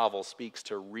how the novel speaks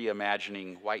to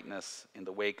reimagining whiteness in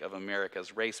the wake of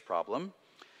America's race problem.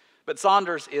 But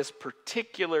Saunders is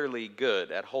particularly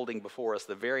good at holding before us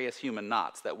the various human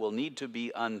knots that will need to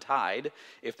be untied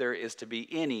if there is to be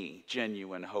any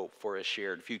genuine hope for a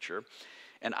shared future.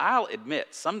 And I'll admit,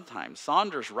 sometimes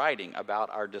Saunders' writing about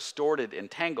our distorted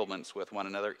entanglements with one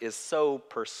another is so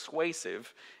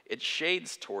persuasive, it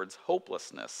shades towards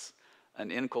hopelessness, an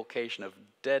inculcation of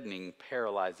deadening,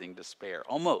 paralyzing despair.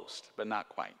 Almost, but not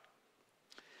quite.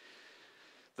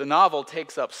 The novel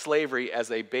takes up slavery as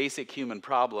a basic human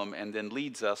problem and then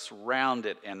leads us round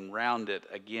it and round it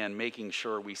again, making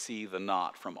sure we see the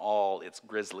knot from all its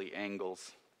grisly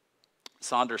angles.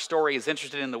 Saunders' story is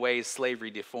interested in the ways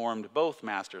slavery deformed both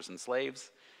masters and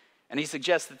slaves, and he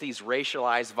suggests that these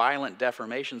racialized, violent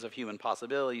deformations of human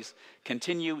possibilities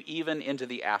continue even into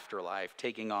the afterlife,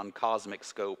 taking on cosmic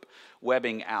scope,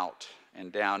 webbing out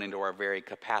and down into our very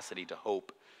capacity to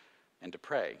hope and to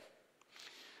pray.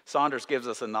 Saunders gives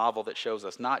us a novel that shows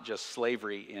us not just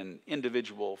slavery in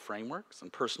individual frameworks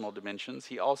and personal dimensions,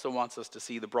 he also wants us to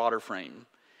see the broader frame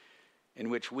in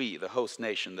which we, the host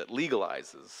nation that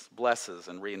legalizes, blesses,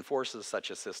 and reinforces such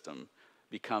a system,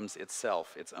 becomes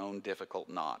itself its own difficult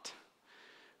knot.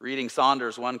 Reading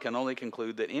Saunders, one can only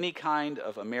conclude that any kind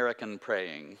of American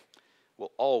praying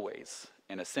will always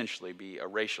and essentially be a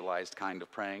racialized kind of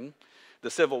praying.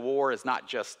 The Civil War is not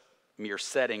just mere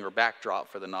setting or backdrop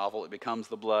for the novel. It becomes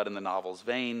the blood in the novel's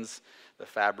veins, the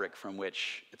fabric from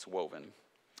which it's woven.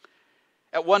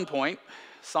 At one point,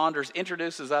 Saunders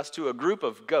introduces us to a group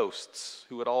of ghosts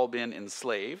who had all been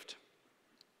enslaved.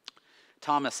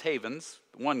 Thomas Havens,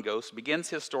 one ghost, begins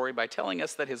his story by telling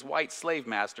us that his white slave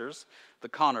masters, the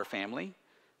Connor family,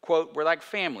 quote, were like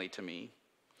family to me.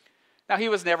 Now, he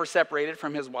was never separated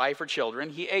from his wife or children.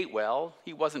 He ate well.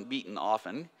 He wasn't beaten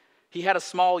often. He had a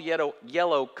small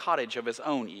yellow cottage of his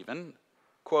own even.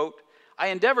 Quote, I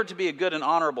endeavored to be a good and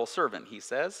honorable servant, he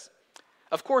says.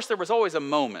 Of course, there was always a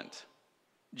moment,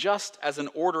 just as an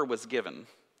order was given,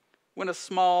 when a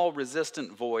small,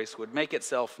 resistant voice would make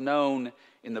itself known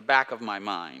in the back of my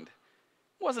mind.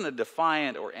 It wasn't a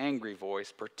defiant or angry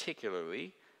voice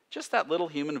particularly, just that little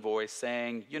human voice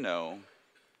saying, you know,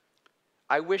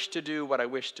 I wish to do what I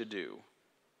wish to do,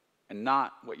 and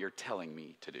not what you're telling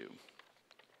me to do.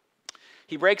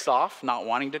 He breaks off, not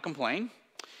wanting to complain,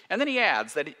 and then he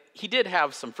adds that he did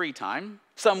have some free time.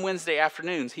 Some Wednesday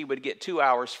afternoons he would get 2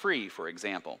 hours free, for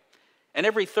example. And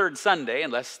every third Sunday,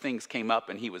 unless things came up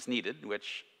and he was needed,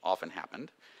 which often happened,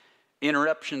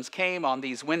 interruptions came on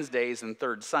these Wednesdays and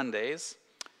third Sundays,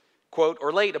 quote,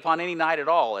 or late upon any night at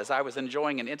all, as I was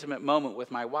enjoying an intimate moment with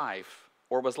my wife,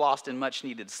 or was lost in much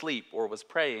needed sleep, or was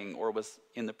praying, or was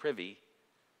in the privy.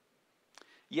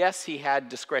 Yes, he had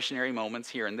discretionary moments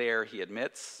here and there, he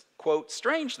admits. Quote,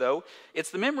 strange though,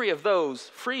 it's the memory of those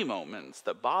free moments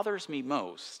that bothers me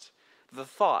most. The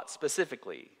thought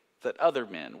specifically that other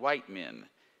men, white men,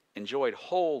 enjoyed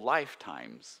whole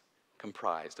lifetimes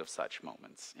comprised of such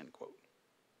moments, end quote.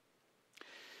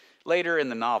 Later in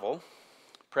the novel,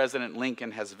 President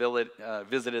Lincoln has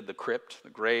visited the crypt, the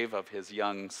grave of his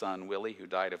young son Willie, who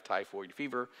died of typhoid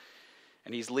fever,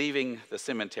 and he's leaving the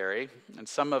cemetery, and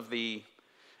some of the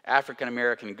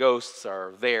African-American ghosts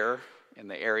are there in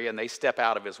the area, and they step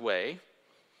out of his way.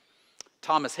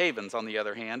 Thomas Havens, on the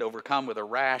other hand, overcome with a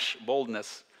rash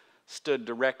boldness, stood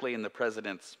directly in the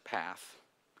president's path.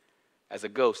 As a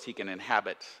ghost, he can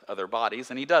inhabit other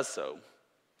bodies, and he does so.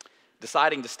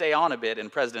 Deciding to stay on a bit in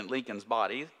President Lincoln's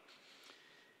body,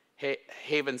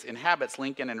 Havens inhabits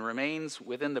Lincoln and remains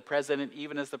within the president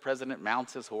even as the president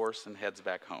mounts his horse and heads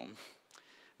back home.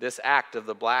 This act of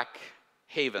the black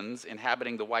Havens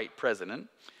inhabiting the white president,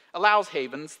 allows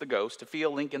Havens, the ghost, to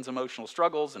feel Lincoln's emotional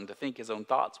struggles and to think his own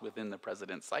thoughts within the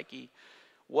president's psyche.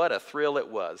 What a thrill it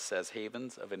was, says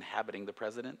Havens, of inhabiting the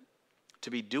president, to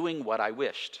be doing what I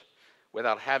wished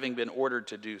without having been ordered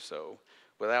to do so,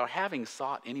 without having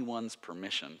sought anyone's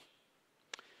permission.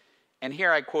 And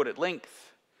here I quote at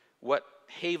length what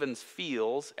Havens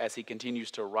feels as he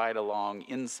continues to ride along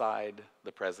inside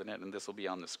the president, and this will be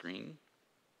on the screen.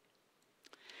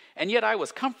 And yet I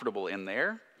was comfortable in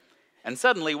there and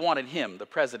suddenly wanted him, the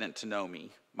president, to know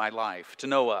me, my life, to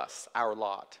know us, our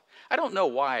lot. I don't know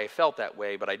why I felt that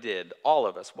way, but I did. All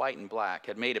of us, white and black,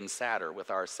 had made him sadder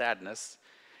with our sadness.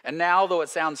 And now, though it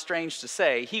sounds strange to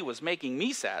say, he was making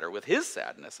me sadder with his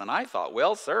sadness. And I thought,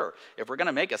 well, sir, if we're going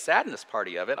to make a sadness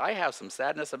party of it, I have some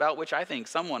sadness about which I think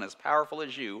someone as powerful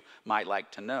as you might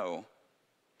like to know.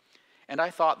 And I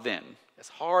thought then, as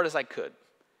hard as I could,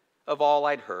 of all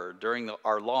I'd heard during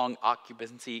our long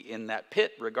occupancy in that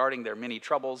pit regarding their many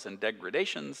troubles and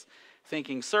degradations,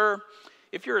 thinking, sir,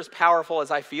 if you're as powerful as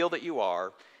I feel that you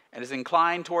are, and as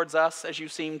inclined towards us as you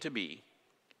seem to be,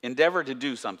 endeavor to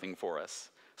do something for us,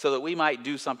 so that we might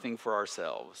do something for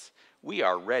ourselves. We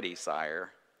are ready,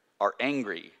 sire, are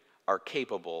angry, are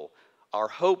capable. Our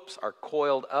hopes are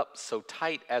coiled up so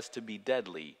tight as to be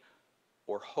deadly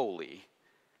or holy.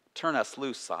 Turn us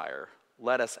loose, sire.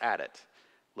 Let us at it.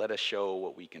 Let us show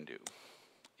what we can do.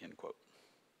 End quote.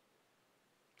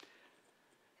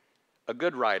 A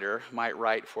good writer might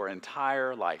write for an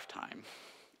entire lifetime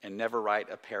and never write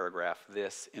a paragraph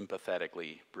this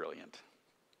empathetically brilliant.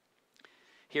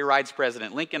 Here rides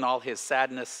President Lincoln, all his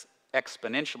sadness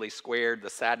exponentially squared, the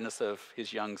sadness of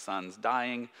his young sons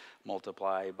dying,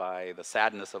 multiplied by the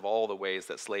sadness of all the ways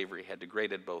that slavery had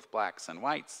degraded both blacks and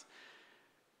whites.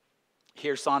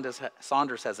 Here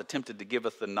Saunders has attempted to give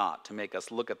us the knot, to make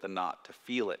us look at the knot, to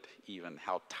feel it even,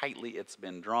 how tightly it's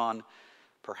been drawn,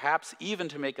 perhaps even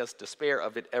to make us despair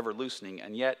of it ever loosening.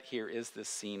 And yet here is this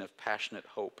scene of passionate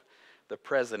hope. The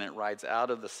president rides out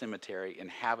of the cemetery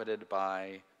inhabited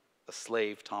by the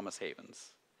slave Thomas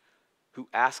Havens, who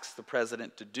asks the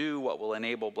president to do what will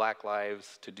enable black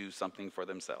lives to do something for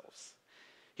themselves.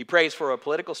 He prays for a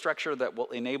political structure that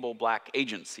will enable black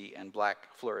agency and black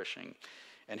flourishing.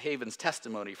 And Havens'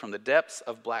 testimony from the depths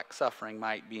of black suffering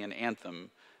might be an anthem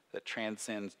that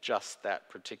transcends just that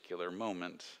particular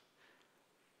moment.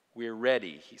 We're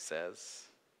ready, he says.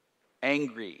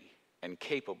 Angry and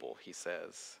capable, he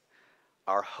says.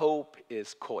 Our hope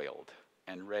is coiled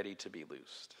and ready to be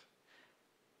loosed.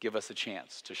 Give us a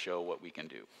chance to show what we can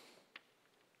do.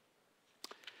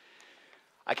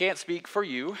 I can't speak for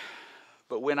you,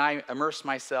 but when I immerse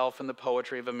myself in the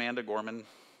poetry of Amanda Gorman,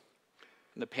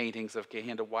 in the paintings of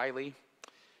Kehinde Wiley,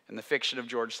 in the fiction of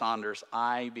George Saunders,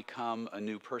 I become a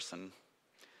new person,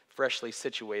 freshly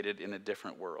situated in a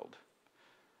different world.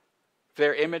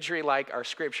 Their imagery, like our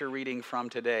scripture reading from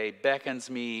today, beckons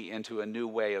me into a new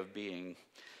way of being.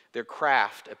 Their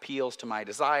craft appeals to my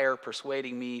desire,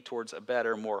 persuading me towards a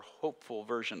better, more hopeful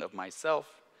version of myself.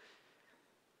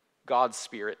 God's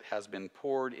Spirit has been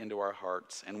poured into our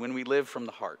hearts, and when we live from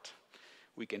the heart,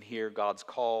 we can hear God's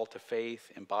call to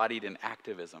faith embodied in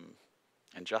activism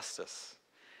and justice.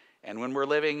 And when we're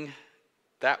living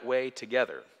that way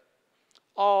together,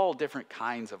 all different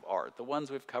kinds of art, the ones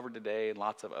we've covered today and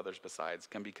lots of others besides,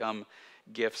 can become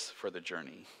gifts for the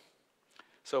journey.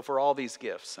 So for all these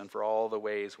gifts and for all the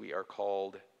ways we are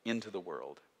called into the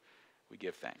world, we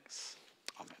give thanks.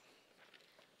 Amen.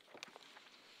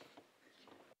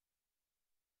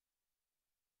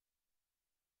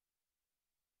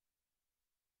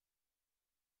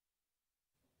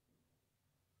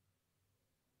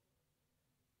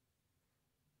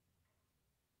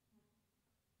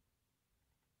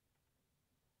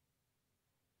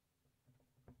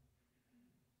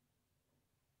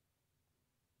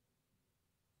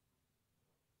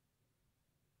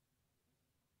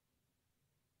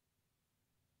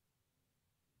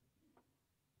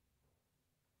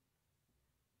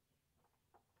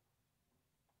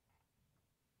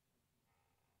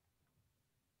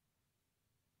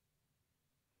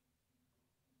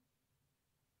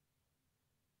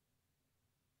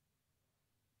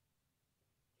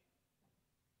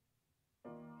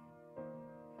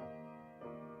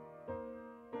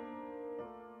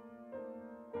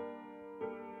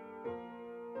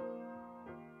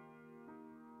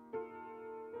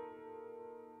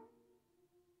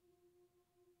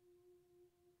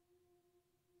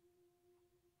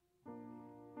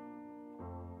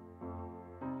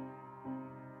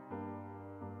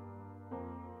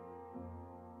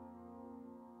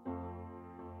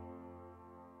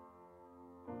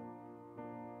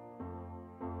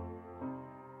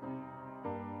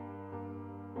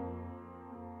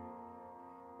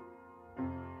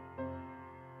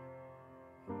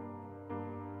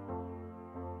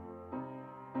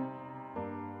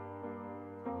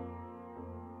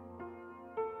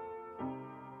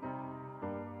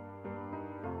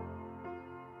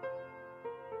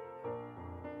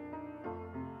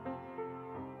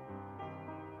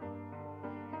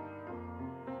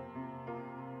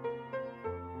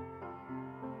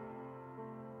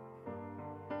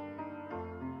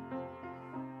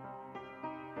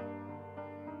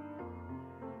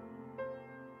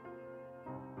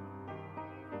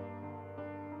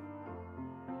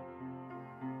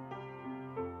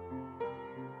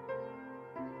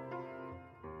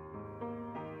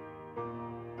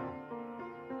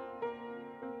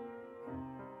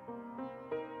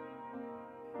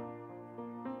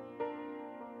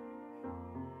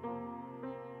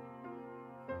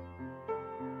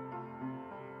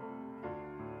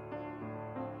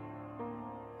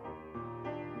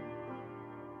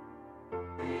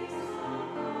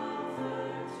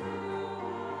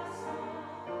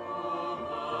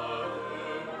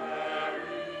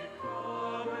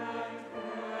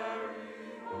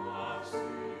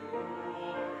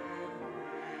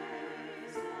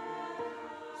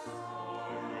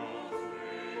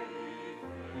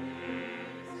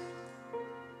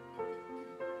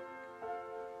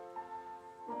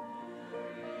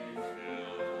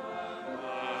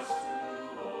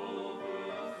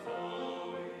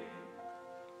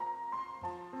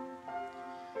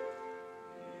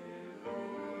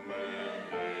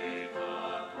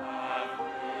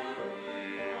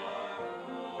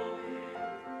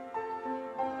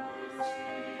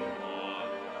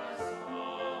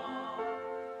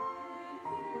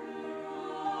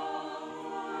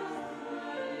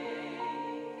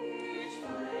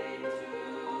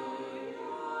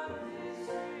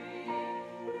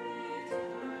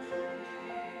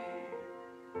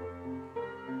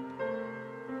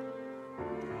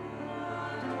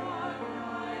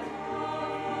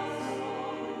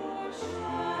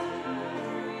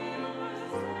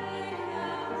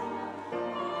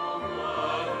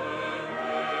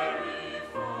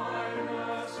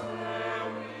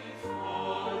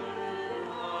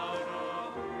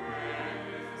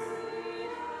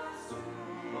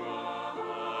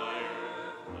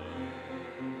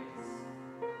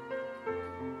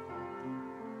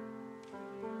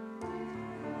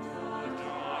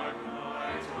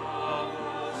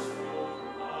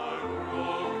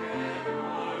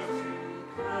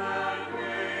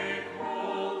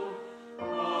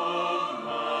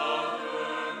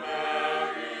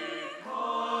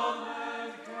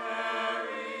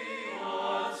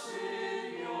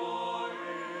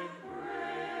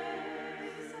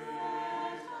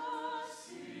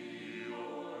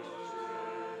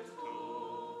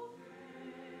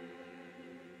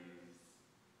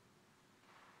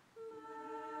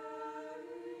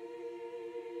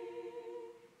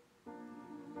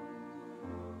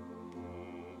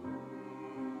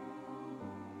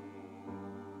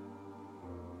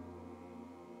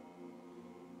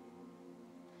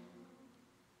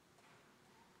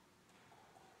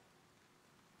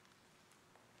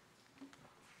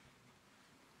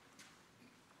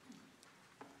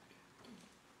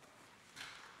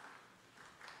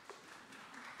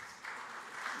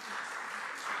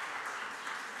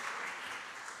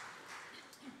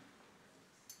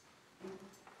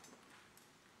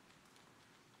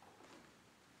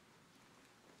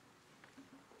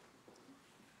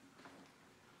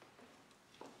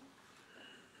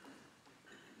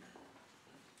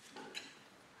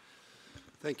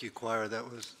 Thank you, choir. That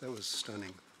was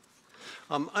stunning.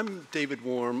 I'm David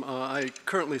Warm. I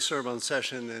currently serve on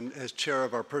session and as chair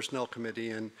of our personnel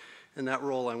committee, and in that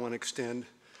role I want to extend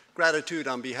gratitude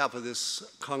on behalf of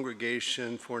this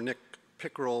congregation for Nick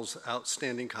Pickerell's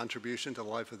outstanding contribution to the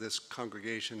life of this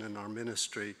congregation and our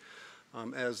ministry.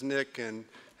 As Nick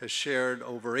has shared,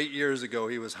 over 8 years ago,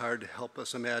 he was hired to help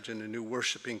us imagine a new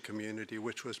worshiping community,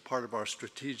 which was part of our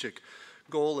strategic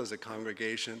goal as a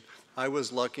congregation. I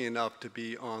was lucky enough to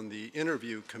be on the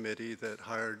interview committee that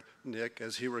hired Nick.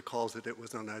 As he recalls it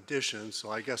was an audition, so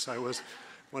I guess I was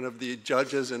one of the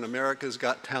judges in America's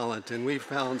Got Talent, and we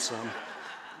found some.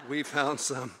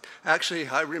 Actually,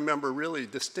 I remember really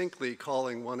distinctly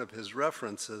calling one of his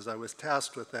references. I was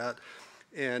tasked with that.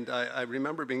 And I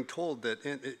remember being told that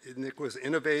Nick was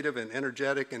innovative and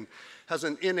energetic and has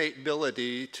an innate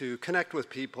ability to connect with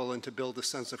people and to build a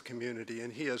sense of community.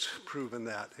 And he has proven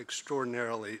that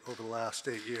extraordinarily over the last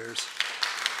 8 years.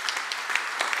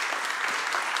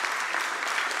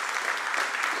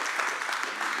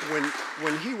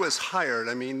 When he was hired,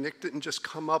 I mean, Nick didn't just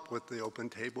come up with the open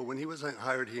table. When he was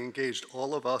hired, he engaged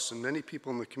all of us and many people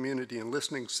in the community in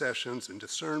listening sessions and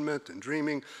discernment and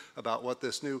dreaming about what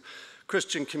this new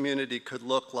Christian community could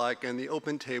look like. And the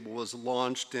open table was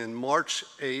launched in March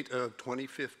 8 of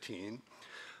 2015.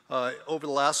 Over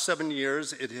the last 7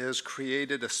 years, it has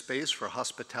created a space for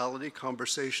hospitality,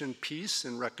 conversation, peace,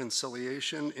 and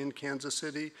reconciliation in Kansas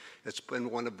City. It's been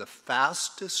one of the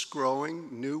fastest growing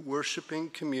new worshiping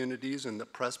communities in the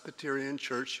Presbyterian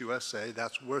Church USA.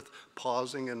 That's worth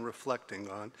pausing and reflecting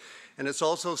on. And it's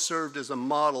also served as a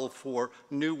model for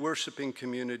new worshiping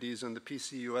communities in the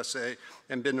PCUSA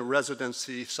and been a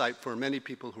residency site for many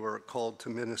people who are called to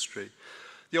ministry.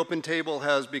 The Open Table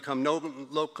has become known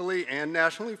locally and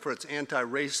nationally for its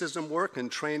anti-racism work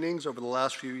and trainings over the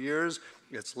last few years.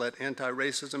 It's led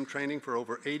anti-racism training for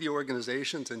over 80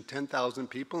 organizations and 10,000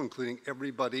 people, including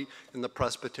everybody in the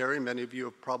Presbytery. Many of you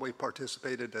have probably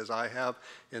participated, as I have,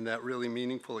 in that really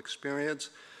meaningful experience.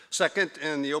 Second,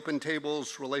 and the Open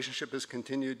Table's relationship has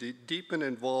continued to deepen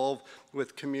and evolve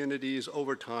with communities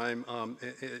over time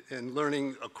and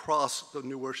learning across the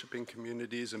new worshiping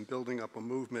communities and building up a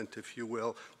movement, if you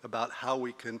will, about how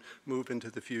we can move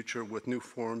into the future with new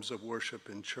forms of worship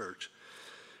in church.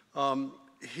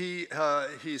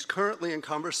 He's currently in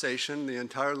conversation, the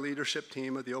entire leadership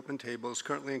team of the Open Table is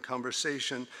currently in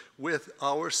conversation with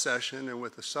our session and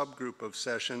with a subgroup of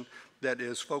session that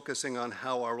is focusing on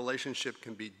how our relationship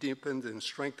can be deepened and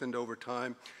strengthened over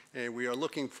time. And we are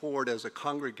looking forward as a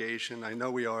congregation, I know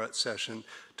we are at session,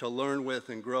 to learn with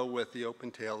and grow with the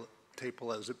Open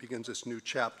Table as it begins this new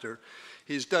chapter.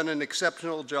 He's done an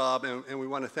exceptional job, and we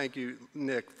want to thank you,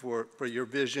 Nick, for your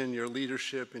vision, your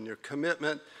leadership, and your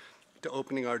commitment to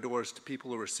opening our doors to people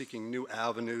who are seeking new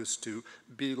avenues to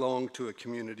belong to a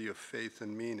community of faith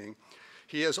and meaning.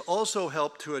 He has also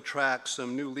helped to attract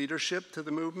some new leadership to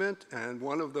the movement, and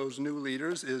one of those new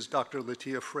leaders is Dr.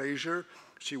 Latia Frazier.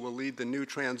 She will lead the new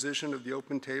transition of the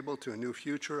Open Table to a new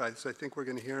future, as I think we're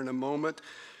going to hear in a moment.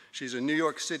 She's a New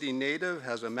York City native,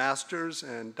 has a master's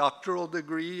and doctoral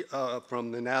degree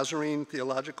from the Nazarene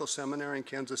Theological Seminary in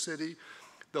Kansas City.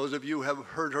 Those of you who have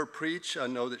heard her preach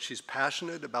know that she's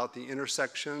passionate about the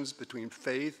intersections between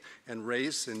faith and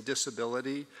race and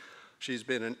disability. She's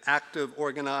been an active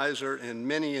organizer in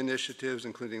many initiatives,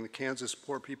 including the Kansas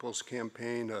Poor People's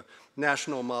Campaign, a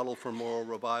national model for moral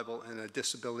revival, and a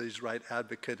disabilities right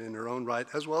advocate in her own right,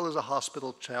 as well as a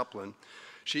hospital chaplain.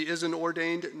 She is an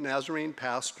ordained Nazarene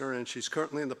pastor, and she's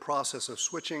currently in the process of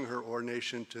switching her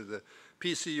ordination to the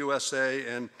PCUSA,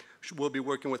 and we'll be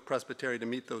working with Presbytery to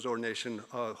meet those ordination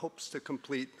hopes to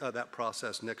complete that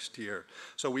process next year.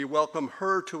 So we welcome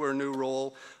her to her new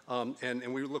role,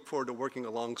 and we look forward to working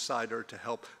alongside her to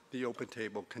help the Open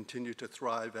Table continue to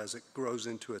thrive as it grows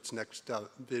into its next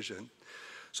vision.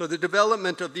 So the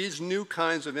development of these new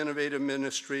kinds of innovative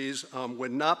ministries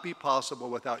would not be possible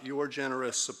without your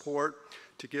generous support.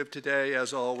 To give today,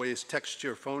 as always, text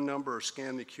your phone number or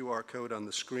scan the QR code on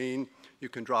the screen. You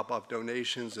can drop off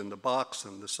donations in the box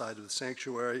on the side of the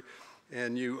sanctuary.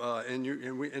 And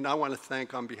I want to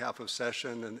thank, on behalf of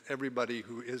Session and everybody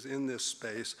who is in this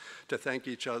space, to thank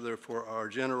each other for our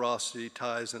generosity,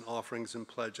 tithes, and offerings and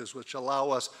pledges, which allow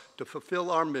us to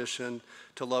fulfill our mission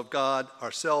to love God,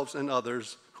 ourselves, and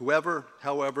others, whoever,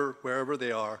 however, wherever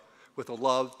they are, with a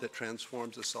love that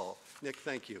transforms us all. Nick,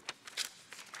 thank you.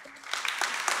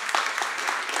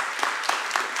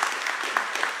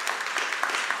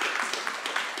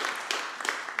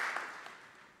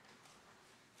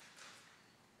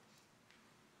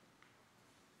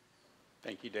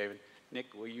 Thank you, David.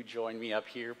 Nick, will you join me up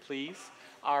here, please?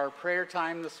 Our prayer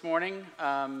time this morning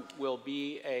will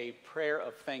be a prayer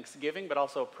of thanksgiving, but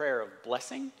also a prayer of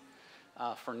blessing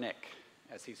for Nick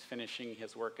as he's finishing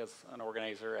his work as an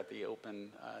organizer at the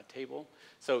Open Table.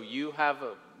 So you have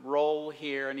a role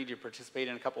here. I need you to participate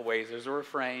in a couple ways. There's a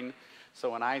refrain. So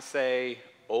when I say,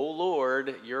 "Oh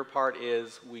Lord," your part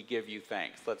is, "We give you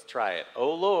thanks." Let's try it.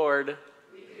 "Oh Lord."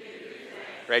 We give you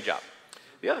thanks. Great job.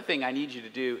 The other thing I need you to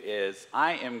do is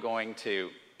I am going to,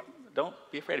 don't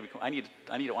be afraid to be, I need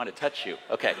to want to touch you.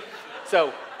 Okay.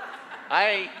 So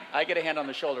I get a hand on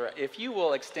the shoulder. If you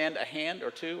will extend a hand or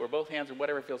two or both hands or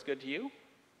whatever feels good to you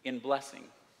in blessing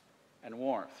and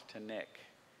warmth to Nick,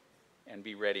 and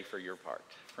be ready for your part.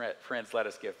 Friends, let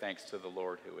us give thanks to the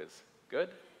Lord who is good.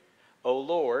 O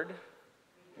Lord,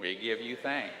 we give you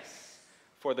thanks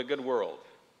for the good world,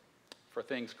 for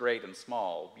things great and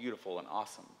small, beautiful and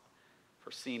awesome, for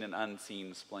seen and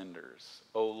unseen splendors.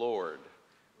 O Lord,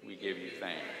 we give you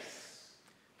thanks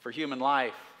for human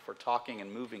life, for talking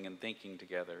and moving and thinking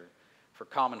together, for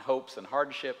common hopes and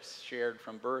hardships shared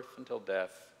from birth until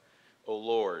death. O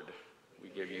Lord, we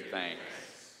give you thanks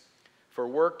for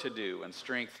work to do and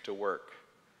strength to work,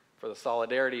 for the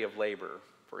solidarity of labor,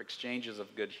 for exchanges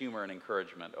of good humor and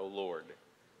encouragement. O Lord,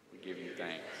 we give you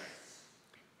thanks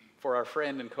for our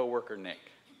friend and co-worker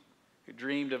Nick, who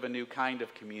dreamed of a new kind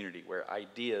of community where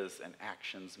ideas and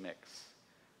actions mix,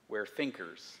 where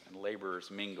thinkers and laborers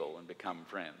mingle and become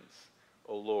friends.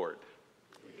 O Lord,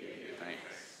 we give you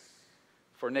thanks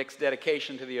for Nick's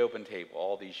dedication to the Open Table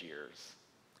all these years,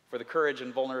 for the courage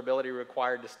and vulnerability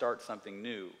required to start something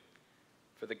new,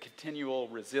 for the continual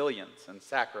resilience and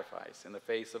sacrifice in the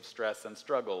face of stress and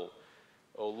struggle.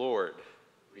 O Lord,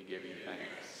 we give you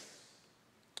thanks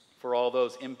for all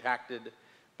those impacted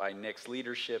by Nick's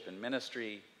leadership and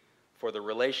ministry, for the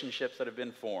relationships that have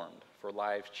been formed, for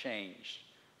lives changed,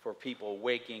 for people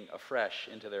waking afresh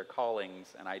into their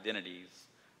callings and identities.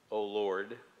 O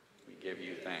Lord, we give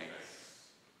you thanks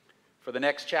for the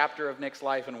next chapter of Nick's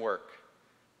life and work,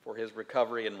 for his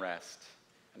recovery and rest,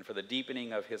 and for the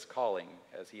deepening of his calling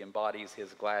as he embodies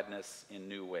his gladness in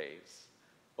new ways.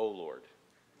 O Lord,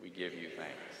 we give you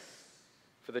thanks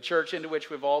for the church into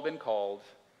which we've all been called,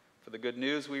 for the good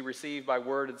news we receive by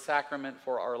word and sacrament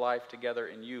for our life together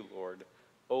in you, Lord.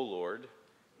 O Lord,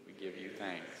 we give you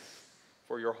thanks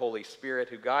for your Holy Spirit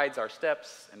who guides our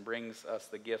steps and brings us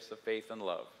the gifts of faith and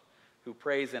love, who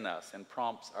prays in us and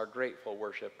prompts our grateful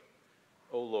worship.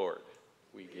 O Lord,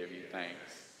 we give you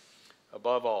thanks.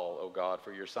 Above all, O God,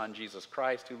 for your Son, Jesus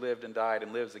Christ, who lived and died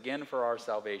and lives again for our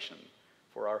salvation,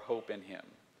 for our hope in him,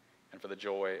 and for the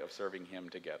joy of serving him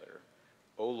together.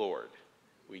 O Lord,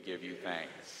 we give you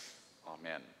thanks.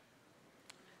 Amen.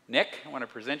 Nick, I want to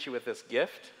present you with this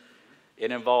gift.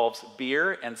 It involves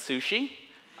beer and sushi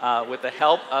with the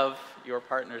help of your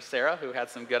partner, Sarah, who had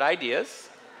some good ideas.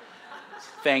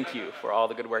 Thank you for all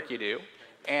the good work you do.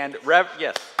 And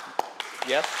yes.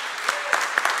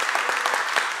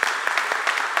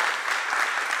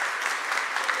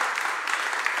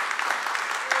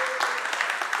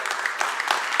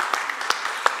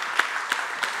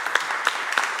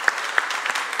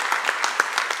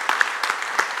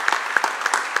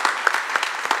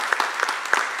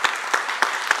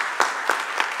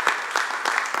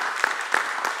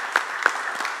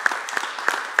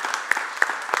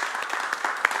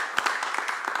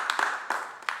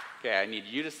 Okay, I need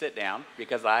you to sit down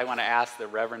because I want to ask the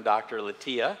Reverend Dr.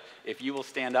 Latia if you will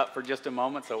stand up for just a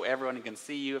moment so everyone can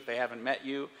see you if they haven't met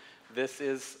you. This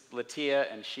is Latia,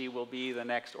 and she will be the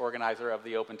next organizer of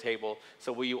the Open Table.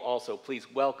 So will you also please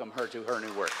welcome her to her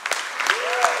new work.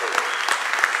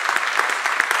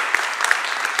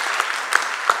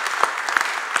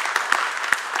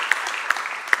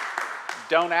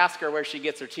 Don't ask her where she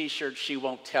gets her t-shirts. She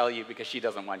won't tell you because she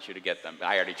doesn't want you to get them.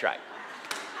 I already tried.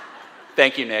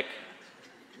 Thank you, Nick.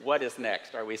 What is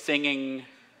next? Are we singing?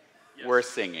 Yes. We're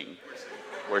singing.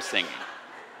 We're singing.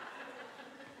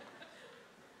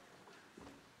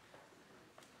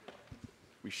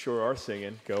 We sure are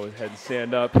singing. Go ahead and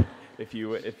stand up if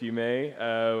you may.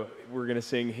 We're going to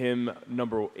sing hymn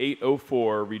number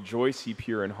 804, Rejoice Ye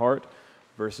Pure in Heart,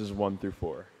 verses 1 through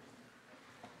 4.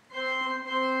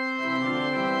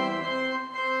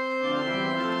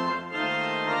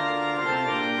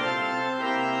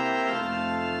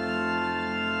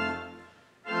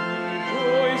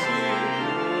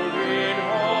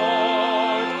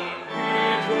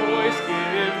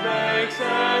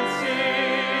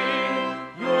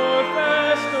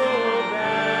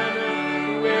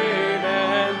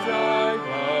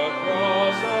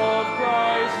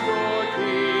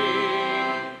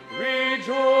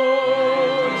 Rejoice.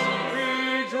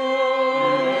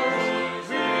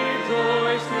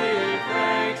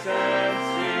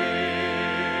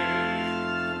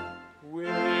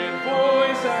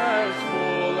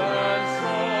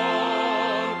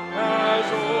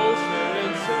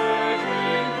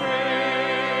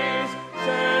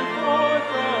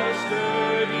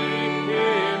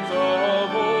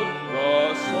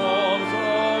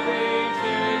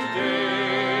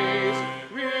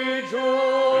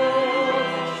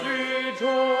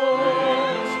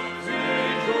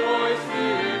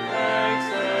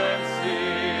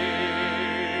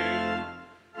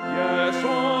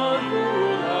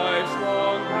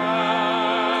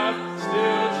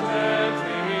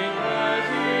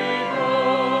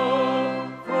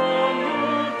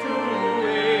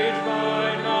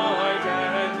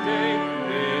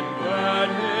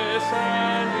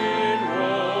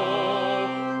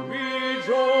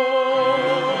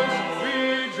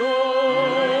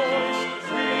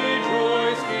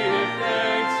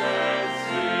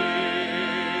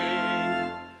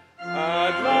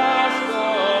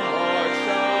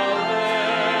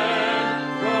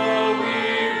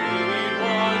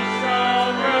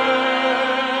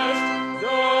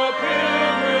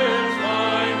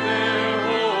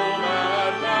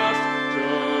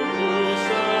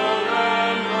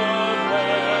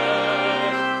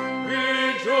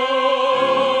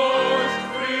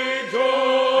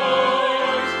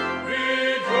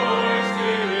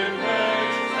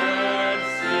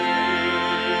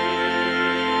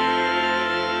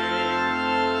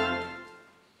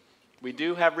 we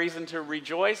do have reason to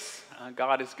rejoice.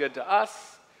 God is good to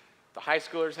us. The high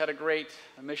schoolers had a great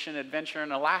mission adventure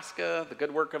in Alaska, the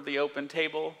good work of the Open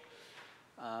Table.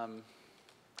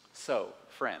 So,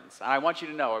 friends, I want you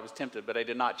to know I was tempted, but I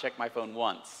did not check my phone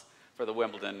once for the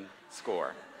Wimbledon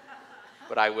score.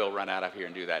 But I will run out of here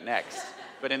and do that next.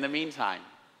 But in the meantime,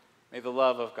 may the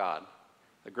love of God,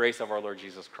 the grace of our Lord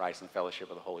Jesus Christ, and the fellowship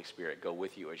of the Holy Spirit go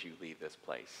with you as you leave this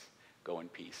place. Go in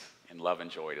peace, in love and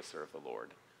joy to serve the Lord.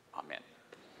 Amen.